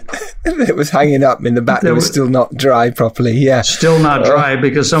suit. It was hanging up in the back. It was still not dry properly. Yeah. Still not dry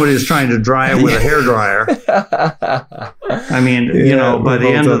because somebody was trying to dry it with a hairdryer. I mean, by the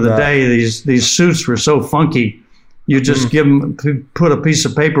end of the day, these suits were so funky. You just put a piece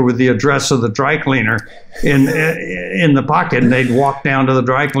of paper with the address of the dry cleaner in the pocket, and they'd walk down to the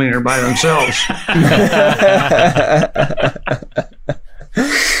dry cleaner by themselves.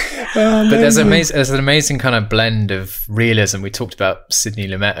 But there's an amazing kind of blend of realism. We talked about Sidney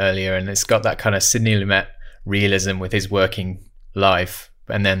Lumet earlier, and it's got that kind of Sidney Lumet realism with his working life,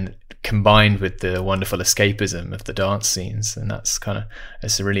 and then combined with the wonderful escapism of the dance scenes, and it's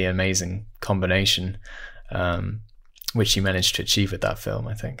a really amazing combination, which you managed to achieve with that film,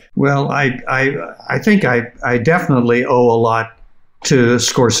 I think. Well, I think I definitely owe a lot to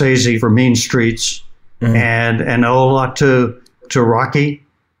Scorsese for Mean Streets, and owe a lot to Rocky.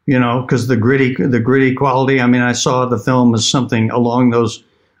 Because the gritty quality. I mean, I saw the film as something along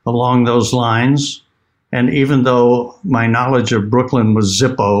those lines. And even though my knowledge of Brooklyn was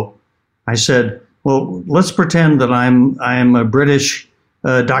Zippo, I said, well, let's pretend that I'm a British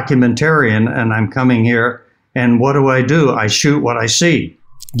documentarian, and I'm coming here. And what do? I shoot what I see.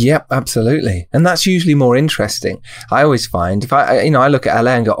 Yep, absolutely. And that's usually more interesting. I always find if I look at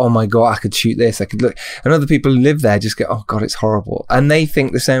LA and go, oh my God, I could shoot this. I could look. And other people who live there just go, oh God, it's horrible. And they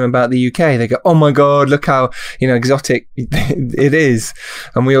think the same about the UK. They go, oh my God, look how, exotic it is.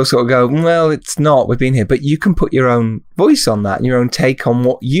 And we all sort of go, well, it's not. We've been here. But you can put your own voice on that and your own take on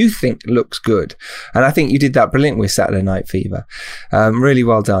what you think looks good. And I think you did that brilliant with Saturday Night Fever. Really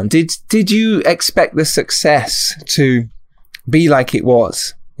well done. Did you expect the success to be like it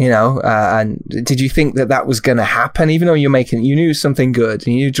was? And did you think that was going to happen? Even though you knew it was something good,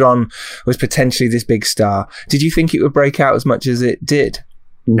 and you knew John was potentially this big star. Did you think it would break out as much as it did?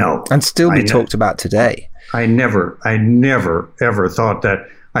 No. And still be talked about today? I never ever thought that.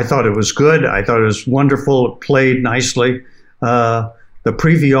 I thought it was good. I thought it was wonderful. It played nicely. The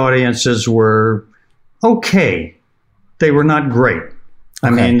preview audiences were okay. They were not great.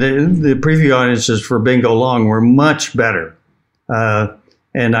 I mean, the preview audiences for Bingo Long were much better.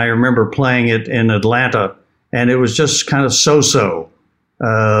 And I remember playing it in Atlanta, and it was just kind of so-so.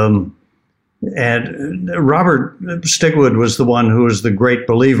 And Robert Stigwood was the one who was the great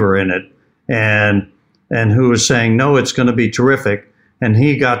believer in it, and who was saying, no, it's going to be terrific. And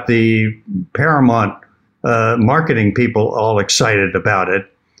he got the Paramount marketing people all excited about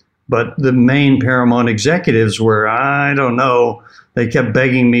it. But the main Paramount executives were, I don't know, they kept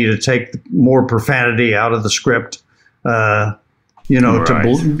begging me to take more profanity out of the script. To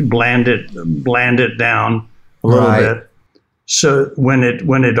bland it down a little bit. So when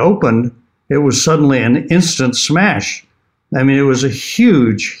it opened, it was suddenly an instant smash. I mean, it was a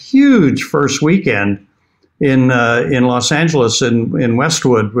huge first weekend in Los Angeles in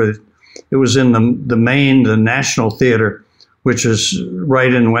Westwood. It was in the National Theater, which is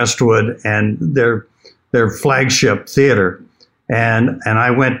right in Westwood, and their flagship theater. And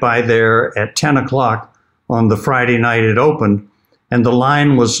I went by there at 10 o'clock on the Friday night it opened. And the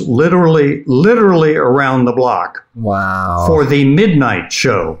line was literally around the block. Wow. For the midnight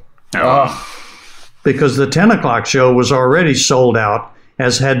show. Oh. Because the 10 o'clock show was already sold out,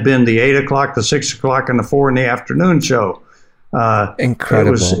 as had been the 8 o'clock, the 6 o'clock, and the 4 in the afternoon show.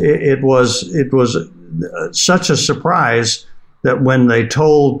 Incredible. It was such a surprise that when they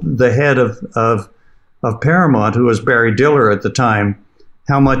told the head of Paramount, who was Barry Diller at the time,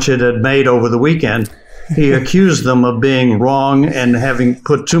 how much it had made over the weekend, he accused them of being wrong and having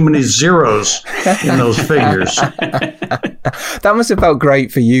put too many zeros in those figures. That must have felt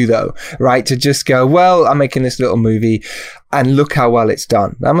great for you, though, right? To just go, well, I'm making this little movie and look how well it's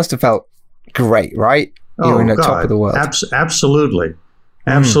done. That must have felt great, right? You were in the top of the world. Absolutely.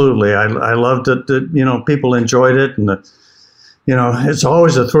 Absolutely. I loved it that, you know, people enjoyed it. And, you know, it's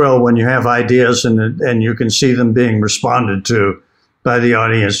always a thrill when you have ideas and you can see them being responded to by the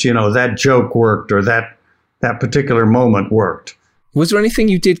audience. You know, that joke worked, or that particular moment worked. Was there anything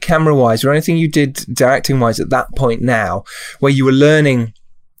you did camera-wise or anything you did directing-wise at that point now where you were learning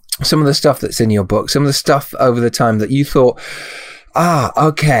some of the stuff that's in your book, some of the stuff over the time that you thought,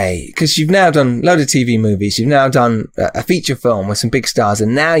 okay, because you've now done a load of TV movies, you've now done a feature film with some big stars,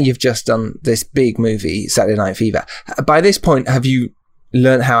 and now you've just done this big movie, Saturday Night Fever. By this point, have you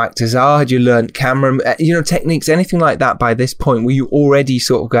learned how actors are? Had you learned camera, techniques, anything like that by this point? Were you already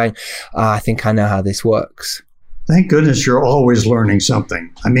sort of going, I think I know how this works? Thank goodness you're always learning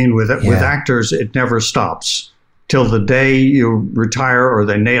something. I mean, with actors, it never stops. Till the day you retire or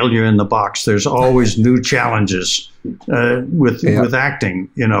they nail you in the box, there's always new challenges with acting,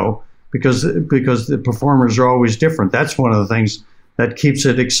 you know, because the performers are always different. That's one of the things that keeps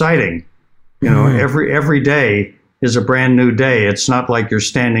it exciting. You know, every day is a brand new day. It's not like you're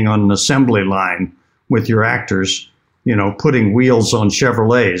standing on an assembly line with your actors, you know, putting wheels on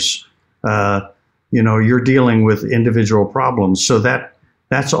Chevrolets. You know, you're dealing with individual problems. So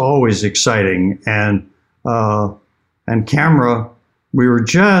that's always exciting. And camera, we were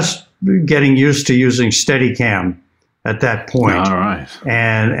just getting used to using Steadicam at that point. All right.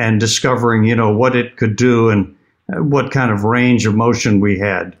 And discovering, you know, what it could do and what kind of range of motion we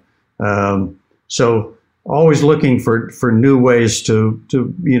had. So always looking for new ways to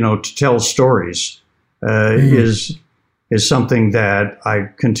tell stories is something that I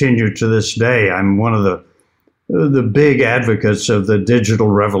continue to this day. I'm one of the big advocates of the digital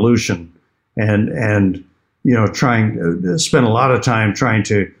revolution, and you know, spend a lot of time trying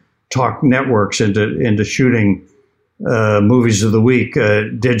to talk networks into shooting movies of the week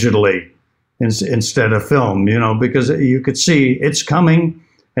digitally instead of film. You know, because you could see it's coming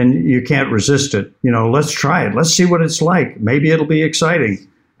and you can't resist it. You know, let's try it. Let's see what it's like. Maybe it'll be exciting.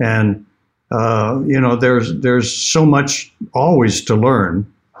 And you know, there's so much always to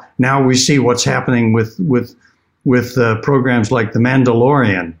learn. Now we see what's happening with programs like The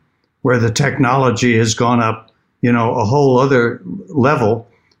Mandalorian, where the technology has gone up, you know, a whole other level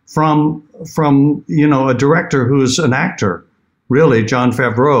from you know, a director who's an actor. Really, Jon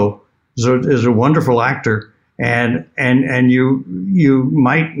Favreau is a wonderful actor, and you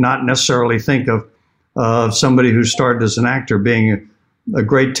might not necessarily think of somebody who started as an actor being a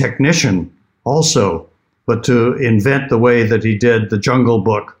great technician also, but to invent the way that he did The Jungle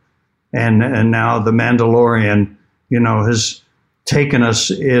Book and now The Mandalorian, you know, has taken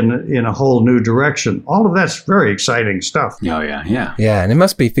us in a whole new direction. All of that's very exciting stuff. Oh, yeah. Yeah, and it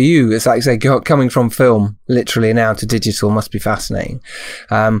must be for you. It's like you say, coming from film literally now to digital must be fascinating.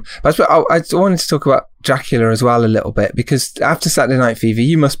 But I wanted to talk about Dracula as well a little bit, because after Saturday Night Fever,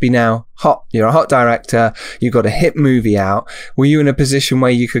 you must be now hot. You're a hot director. You've got a hit movie out. Were you in a position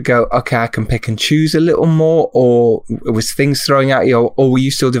where you could go, okay, I can pick and choose a little more, or was things throwing at you, or were you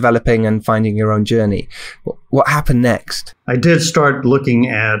still developing and finding your own journey? What happened next? I did start looking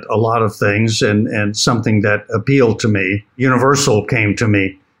at a lot of things, and something that appealed to me. Universal came to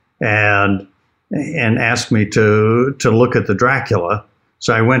me and asked me to look at the Dracula.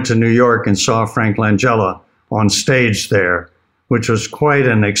 So I went to New York and saw Frank Langella on stage there, which was quite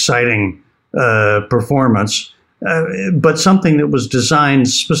an exciting performance, but something that was designed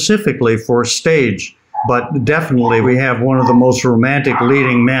specifically for stage. But definitely we have one of the most romantic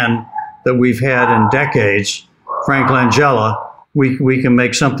leading men that we've had in decades, Frank Langella. We can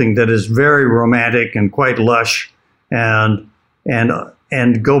make something that is very romantic and quite lush, and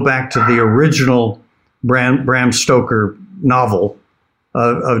go back to the original Bram Stoker novel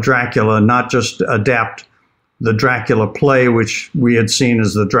of Dracula, not just adapt the Dracula play, which we had seen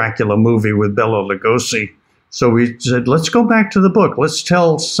as the Dracula movie with Bela Lugosi. So we said, let's go back to the book. Let's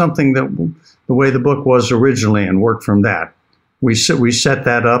tell something that the way the book was originally and work from that. We set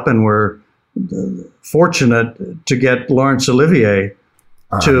that up, and we're fortunate to get Laurence Olivier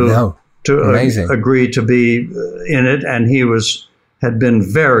to agree to be in it, and he had been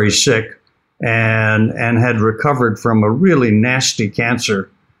very sick and had recovered from a really nasty cancer,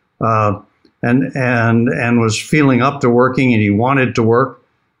 and was feeling up to working, and he wanted to work.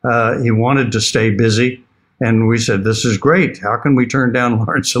 He wanted to stay busy, and we said, "This is great. How can we turn down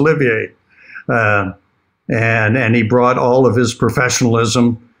Laurence Olivier?" And he brought all of his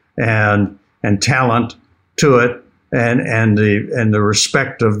professionalism and and talent to it, and the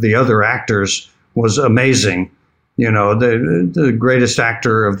respect of the other actors was amazing. You know, the greatest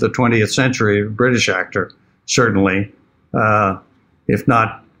actor of the 20th century, British actor, certainly, if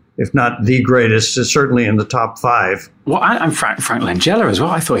not the greatest, is certainly in the top 5. Well, and Frank Langella as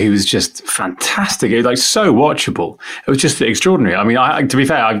well. I thought he was just fantastic. It was like so watchable. It was just extraordinary. I mean, to be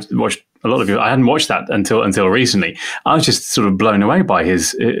fair, I've watched a lot of it. I hadn't watched that until recently. I was just sort of blown away by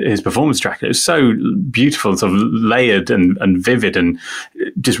his performance track. It was so beautiful, sort of layered and vivid and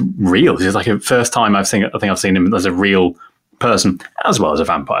just real. It's like the first time I think I've seen him as a real person as well as a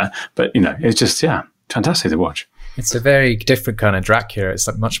vampire. But you know, it's just fantastic to watch. It's a very different kind of Dracula. It's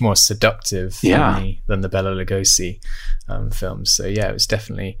like much more seductive than the Bela Lugosi films. So it was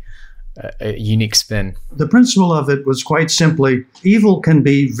definitely a unique spin. The principle of it was quite simply, evil can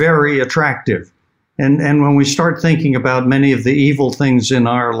be very attractive. And when we start thinking about many of the evil things in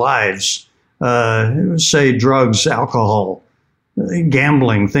our lives, say drugs, alcohol,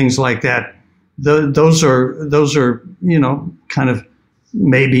 gambling, things like that, those are, you know, kind of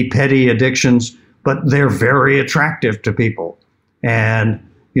maybe petty addictions, but they're very attractive to people. And,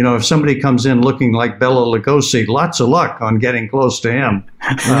 you know, if somebody comes in looking like Bela Lugosi, lots of luck on getting close to him.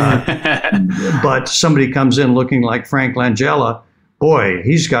 But somebody comes in looking like Frank Langella, boy,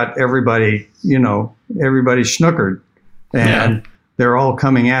 he's got everybody snookered. And they're all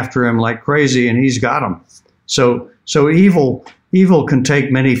coming after him like crazy, and he's got them. So evil can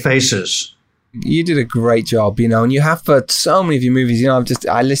take many faces. You did a great job, you know, and you have for so many of your movies. You know,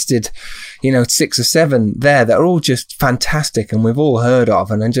 I listed, you know, 6 or 7 there that are all just fantastic and we've all heard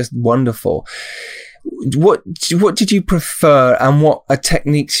of and just wonderful. What did you prefer, and what are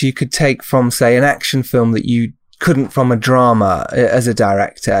techniques you could take from, say, an action film that you couldn't from a drama as a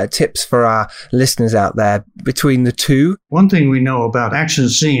director? Tips for our listeners out there between the two? One thing we know about action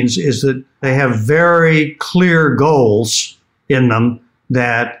scenes is that they have very clear goals in them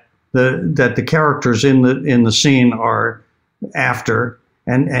that the characters in the scene are after,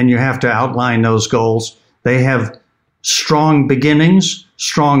 and you have to outline those goals. They have strong beginnings,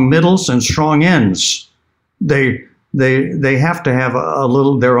 strong middles, and strong ends. They have to have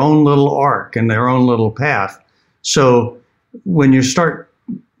their own little arc and their own little path. So when you start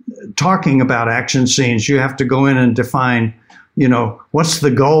talking about action scenes, you have to go in and define, you know, what's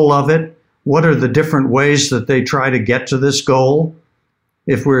the goal of it? What are the different ways that they try to get to this goal?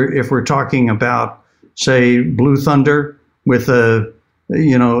 If we're talking about, say, Blue Thunder with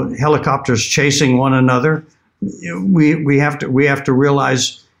helicopters chasing one another, we have to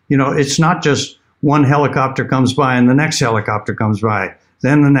realize, you know, it's not just one helicopter comes by and the next helicopter comes by,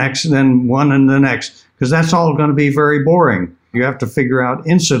 then the next, then one and the next, because that's all going to be very boring. You have to figure out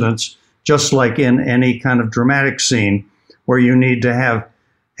incidents, just like in any kind of dramatic scene, where you need to have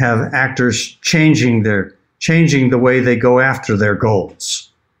actors changing the way they go after their goals.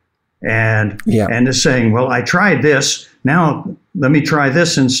 And is saying, well, I tried this, now let me try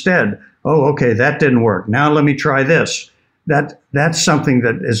this instead. Oh, okay, that didn't work. Now let me try this. That's something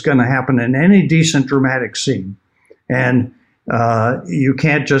that is going to happen in any decent dramatic scene. And you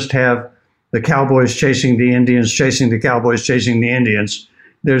can't just have the cowboys chasing the Indians, chasing the cowboys, chasing the Indians.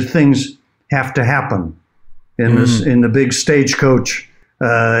 There's things have to happen in in the big stagecoach,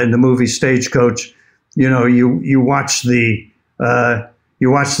 in the movie Stagecoach. You know, you watch the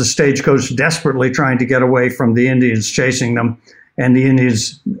stagecoach desperately trying to get away from the Indians chasing them, and the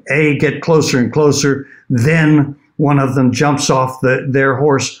Indians get closer and closer. Then one of them jumps off their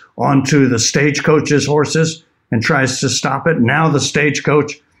horse onto the stagecoach's horses and tries to stop it. Now the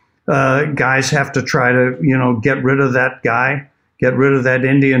stagecoach guys have to try to, you know, get rid of that guy, get rid of that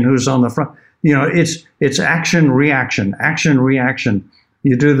Indian who's on the front. You know, it's action, reaction, action, reaction.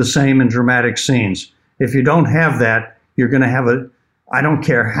 You do the same in dramatic scenes. If you don't have that, you're going to have I don't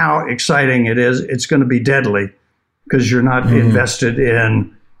care how exciting it is, it's going to be deadly, because you're not invested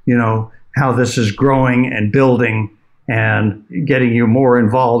in, you know, how this is growing and building and getting you more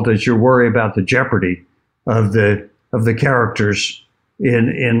involved as you worry about the jeopardy of the characters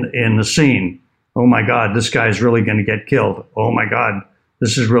in the scene. Oh my God, this guy's really going to get killed. Oh my God,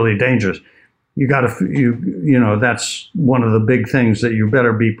 this is really dangerous. You know, that's one of the big things that you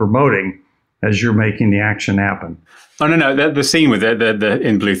better be promoting as you're making the action happen. Oh no! The scene with the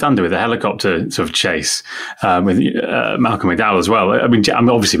in Blue Thunder with the helicopter sort of chase with Malcolm McDowell as well. I mean,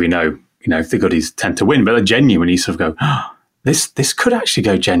 obviously we know, you know, the goodies tend to win, but genuinely sort of go, oh, this could actually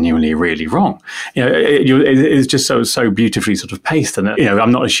go genuinely really wrong. It's just so beautifully sort of paced, and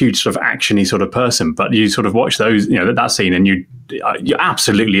I'm not a huge sort of actiony sort of person, but you sort of watch those, that scene, and you're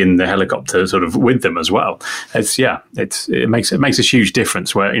absolutely in the helicopter sort of with them as well. It makes a huge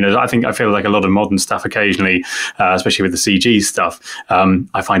difference. Where I feel like a lot of modern stuff occasionally, especially with the CG stuff,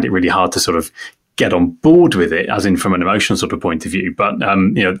 I find it really hard to sort of get on board with it, as in from an emotional sort of point of view. But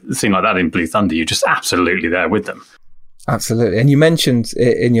a scene like that in Blue Thunder, you're just absolutely there with them. Absolutely. And you mentioned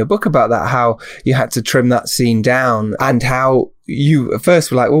in your book about that, how you had to trim that scene down, and how you at first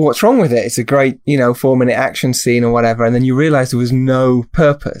were like, well, what's wrong with it? It's a great, 4-minute action scene or whatever. And then you realized there was no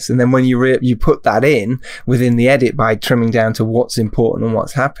purpose. And then when you put that in within the edit by trimming down to what's important and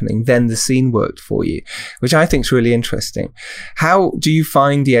what's happening, then the scene worked for you, which I think is really interesting. How do you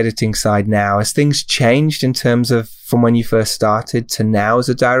find the editing side now? Has things changed in terms of from when you first started to now as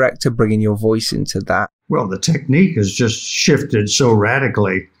a director, bringing your voice into that? Well, the technique has just shifted so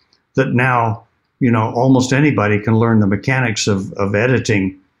radically that now, almost anybody can learn the mechanics of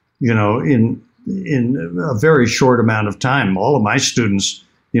editing, in a very short amount of time. All of my students,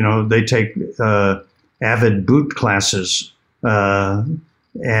 they take avid boot classes and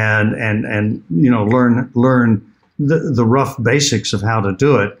learn the rough basics of how to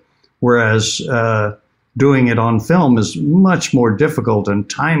do it, whereas doing it on film is much more difficult and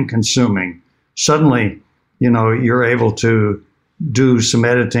time consuming. Suddenly, you're able to do some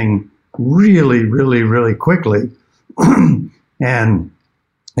editing really, really, really quickly. And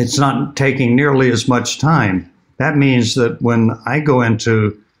it's not taking nearly as much time. That means that when I go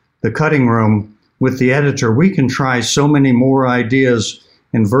into the cutting room with the editor, we can try so many more ideas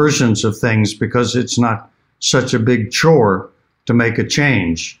and versions of things because it's not such a big chore to make a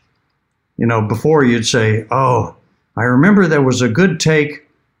change. Before you'd say, oh, I remember there was a good take.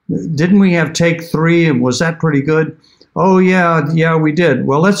 Didn't we have take 3? And was that pretty good? Oh, yeah, we did.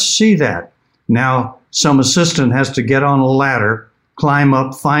 Well, let's see that. Now, some assistant has to get on a ladder, climb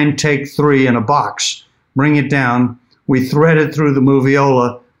up, find take 3 in a box, bring it down. We thread it through the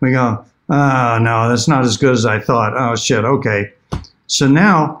moviola. We go, oh, no, that's not as good as I thought. Oh, shit, okay. So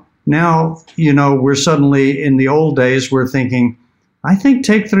now, we're suddenly, in the old days, we're thinking, I think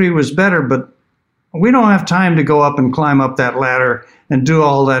take 3 was better, but we don't have time to go up and climb up that ladder and do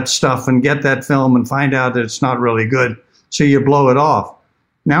all that stuff and get that film and find out that it's not really good. So you blow it off.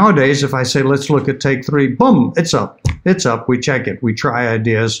 Nowadays, if I say, let's look at take 3, boom, it's up. It's up. We check it. We try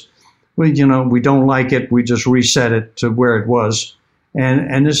ideas. We don't like it. We just reset it to where it was.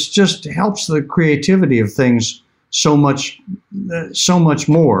 And this just helps the creativity of things so much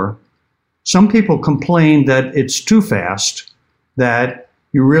more. Some people complain that it's too fast, that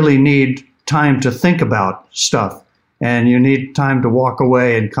you really need time to think about stuff, and you need time to walk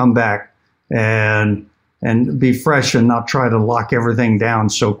away and come back and be fresh and not try to lock everything down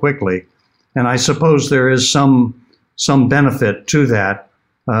so quickly. And I suppose there is some benefit to that.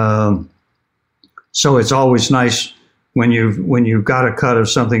 So it's always nice when you've got a cut of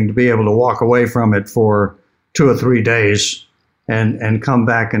something to be able to walk away from it for 2 or 3 days and come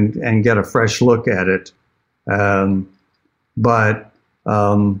back and get a fresh look at it.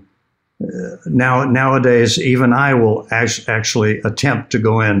 Nowadays, even I will actually attempt to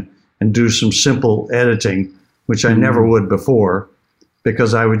go in and do some simple editing, which I never would before,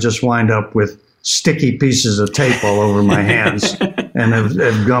 because I would just wind up with sticky pieces of tape all over my hands and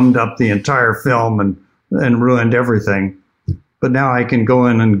have gummed up the entire film and ruined everything. But now I can go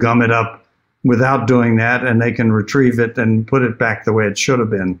in and gum it up without doing that, and they can retrieve it and put it back the way it should have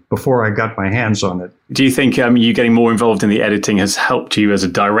been before I got my hands on it. Do you think you getting more involved in the editing has helped you as a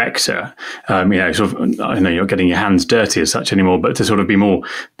director? I know you're not getting your hands dirty as such anymore, but to sort of be more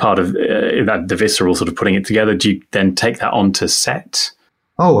part of the visceral sort of putting it together, do you then take that onto set?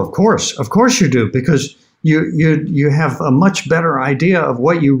 Oh, of course you do, because you have a much better idea of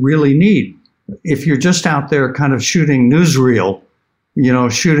what you really need. If you're just out there kind of shooting newsreel,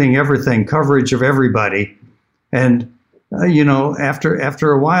 shooting everything, coverage of everybody. And,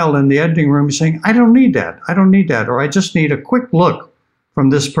 after a while in the editing room, you're saying, I don't need that. Or I just need a quick look from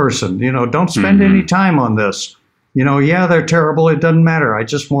this person. Don't spend any time on this. They're terrible. It doesn't matter. I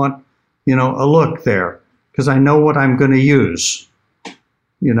just want, a look there because I know what I'm going to use.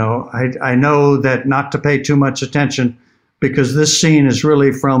 I know that not to pay too much attention because this scene is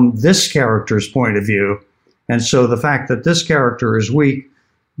really from this character's point of view. And so the fact that this character is weak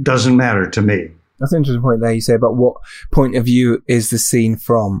doesn't matter to me. That's an interesting point there you say about what point of view is the scene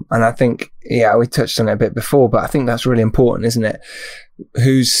from. And I think, we touched on it a bit before, but I think that's really important, isn't it?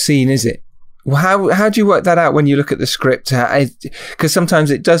 Whose scene is it? How do you work that out when you look at the script? Because sometimes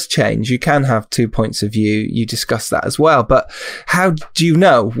it does change. You can have two points of view. You discuss that as well. But how do you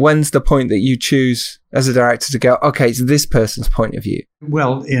know when's the point that you choose as a director to go, okay, it's this person's point of view?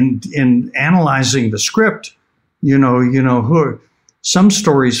 Well, in analyzing the script, some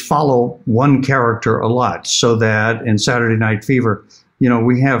stories follow one character a lot, so that in Saturday Night Fever,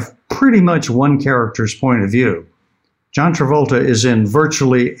 we have pretty much one character's point of view. John Travolta is in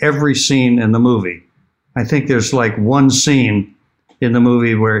virtually every scene in the movie. I think there's like one scene in the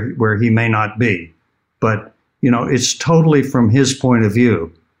movie where he may not be, but it's totally from his point of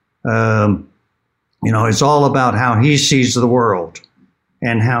view. It's all about how he sees the world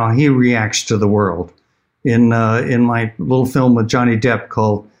and how he reacts to the world. In my little film with Johnny Depp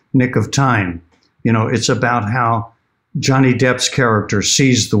called Nick of Time, it's about how Johnny Depp's character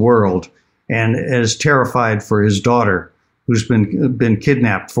sees the world and is terrified for his daughter, who's been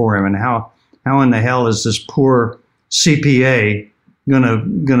kidnapped for him, and how in the hell is this poor CPA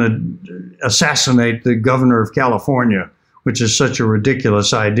gonna assassinate the governor of California, which is such a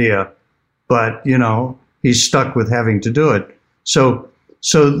ridiculous idea, but he's stuck with having to do it. So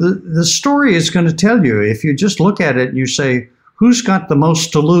the story is going to tell you, if you just look at it and you say, who's got the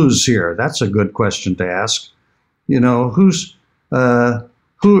most to lose here? That's a good question to ask.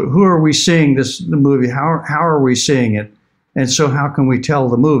 Who are we seeing the movie? How are we seeing it? And so how can we tell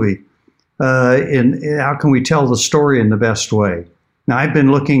the movie? How can we tell the story in the best way? Now, I've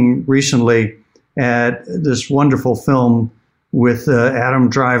been looking recently at this wonderful film with Adam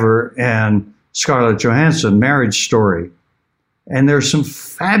Driver and Scarlett Johansson, Marriage Story. And there's some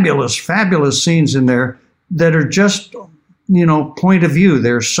fabulous, fabulous scenes in there that are just, point of view.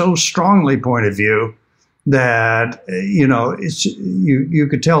 They're so strongly point of view that, it's you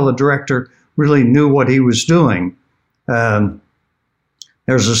could tell the director really knew what he was doing.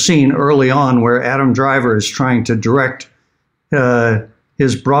 There's a scene early on where Adam Driver is trying to direct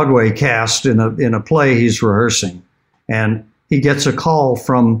his Broadway cast in a play he's rehearsing, and he gets a call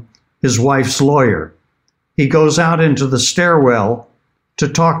from his wife's lawyer. He goes out into the stairwell to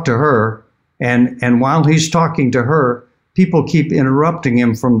talk to her, and while he's talking to her, people keep interrupting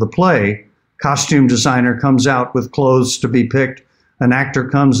him from the play. Costume designer comes out with clothes to be picked. An actor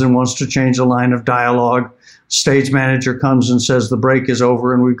comes and wants to change a line of dialogue. Stage manager comes and says the break is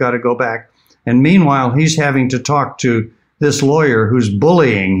over and we've got to go back. And meanwhile, he's having to talk to this lawyer who's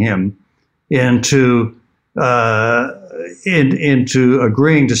bullying him into agreeing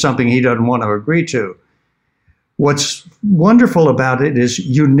to something he doesn't want to agree to. What's wonderful about it is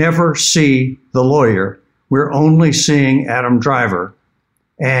you never see the lawyer. We're only seeing Adam Driver.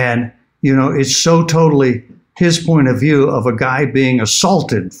 And, it's so totally his point of view of a guy being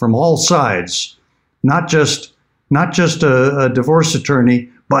assaulted from all sides, not just a divorce attorney,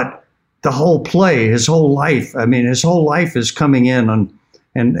 but the whole play, his whole life. I mean, his whole life is coming in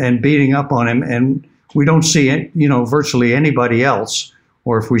and beating up on him. And we don't see, virtually anybody else.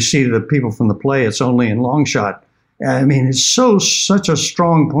 Or if we see the people from the play, it's only in long shot. I mean, it's such a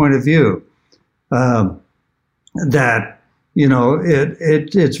strong point of view that,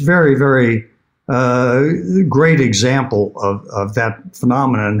 it's very, very great example of that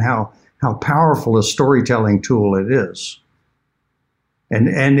phenomenon and how powerful a storytelling tool it is.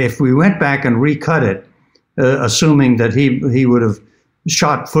 And if we went back and recut it, assuming that he would have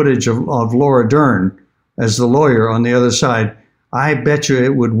shot footage of Laura Dern as the lawyer on the other side, I bet you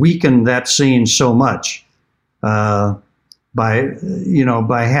it would weaken that scene so much by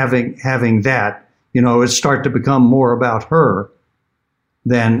having that, it start to become more about her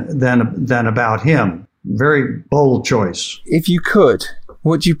than about him. Very bold choice. If you could,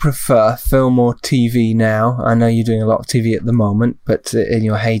 what do you prefer, film or TV now? I know you're doing a lot of TV at the moment, but in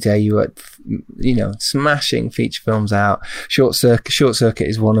your heyday, you were, smashing feature films out. Short Circuit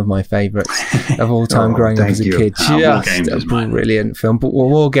is one of my favourites of all time growing up as a kid. Just a brilliant film. But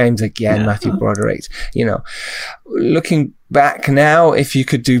War Games again, Matthew Broderick. Looking back now, if you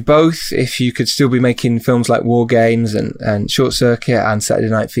could do both, if you could still be making films like War Games and Short Circuit and Saturday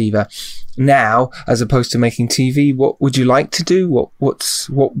Night Fever now, as opposed to making TV, what would you like to do? What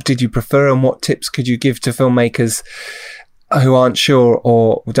did you prefer, and what tips could you give to filmmakers who aren't sure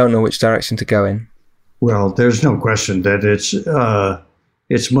or don't know which direction to go in? Well, there's no question that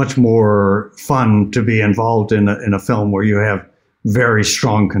it's much more fun to be involved in a film where you have very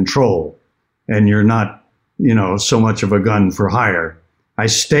strong control and you're not, so much of a gun for hire. I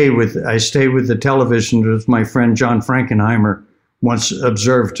stay with the television, as my friend John Frankenheimer once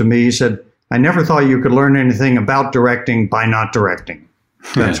observed to me. He said, "I never thought you could learn anything about directing by not directing."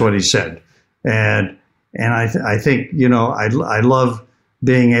 That's what he said. And I think, I love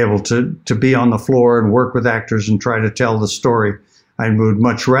being able to be on the floor and work with actors and try to tell the story. I would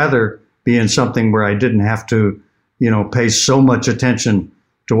much rather be in something where I didn't have to, pay so much attention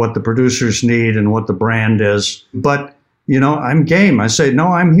to what the producers need and what the brand is. But, I'm game. I say, no,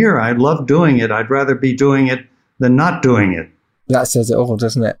 I'm here. I love doing it. I'd rather be doing it than not doing it. That says it all,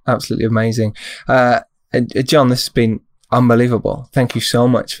 doesn't it? Absolutely amazing. John, this has been unbelievable. Thank you so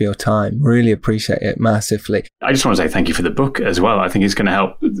much for your time. Really appreciate it massively. I just want to say thank you for the book as well. I think it's going to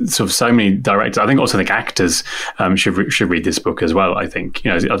help sort of so many directors. I think also actors should read this book as well. I think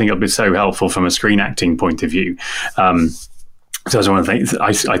I think it'll be so helpful from a screen acting point of view. So I just want to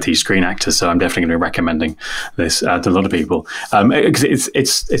thank. I teach screen actors, so I'm definitely going to be recommending this to a lot of people because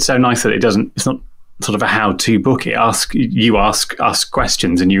it's so nice that it's not sort of a how-to book. It you ask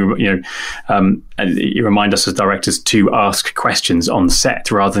questions, and you remind us as directors to ask questions on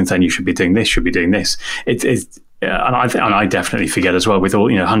set rather than saying you should be doing this, should be doing this. And I definitely forget as well, with all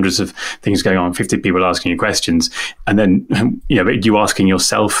hundreds of things going on, 50 people asking you questions, and then you asking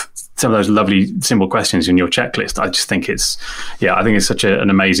yourself some of those lovely simple questions in your checklist. I just think it's such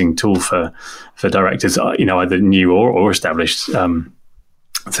an amazing tool for directors, either new or established. So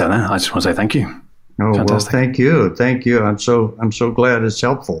I just want to say thank you. Oh, Fantastic. Well, thank you. I'm so glad it's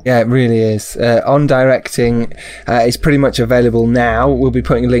helpful. Yeah, it really is. On Directing is pretty much available now. We'll be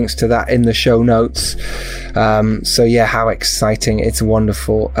putting links to that in the show notes. So yeah, how exciting. It's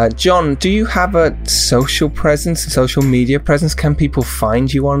wonderful. John, do you have a social media presence? Can people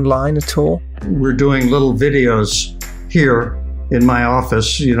find you online at all? We're doing little videos here in my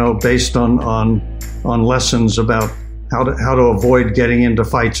office, based on lessons about how to avoid getting into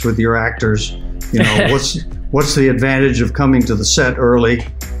fights with your actors. What's the advantage of coming to the set early?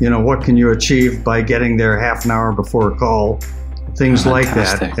 What can you achieve by getting there half an hour before a call? Things like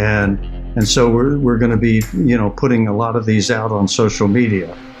that. And so we're going to be, putting a lot of these out on social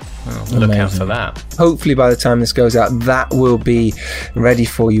media. Well, look out for that. Hopefully by the time this goes out, that will be ready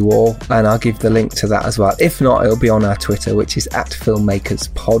for you all, and I'll give the link to that as well. If not, it'll be on our Twitter, which is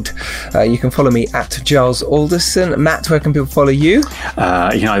 @filmmakerspod. You can follow me @Giles Alderson. Matt, where can people follow you? You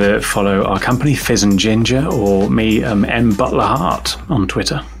can either follow our company, Fizz and Ginger, or me, M. Butler Hart, on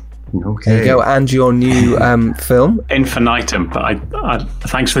Twitter. Okay. There you go, and your new film, Infinitum. But I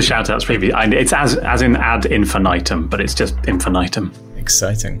thanks for the shout outs, previously. It's as in ad infinitum, but it's just Infinitum.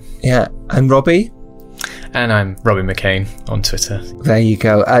 Exciting. Yeah, and Robbie? And I'm Robbie McCain on Twitter. There you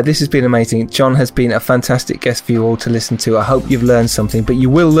go. This has been amazing. John has been a fantastic guest for you all to listen to. I hope you've learned something, but you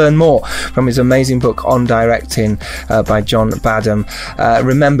will learn more from his amazing book On Directing by John Badham.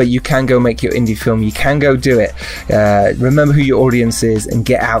 Remember, you can go make your indie film. You can go do it. Remember who your audience is and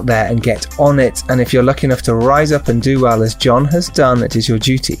get out there and get on it. And if you're lucky enough to rise up and do well, as John has done, it is your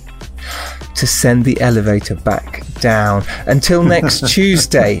duty to send the elevator back down. Until next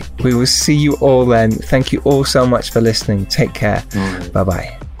Tuesday, we will see you all then. Thank you all so much for listening. Take care.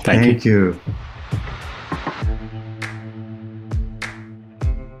 Bye-bye. Thank you. You.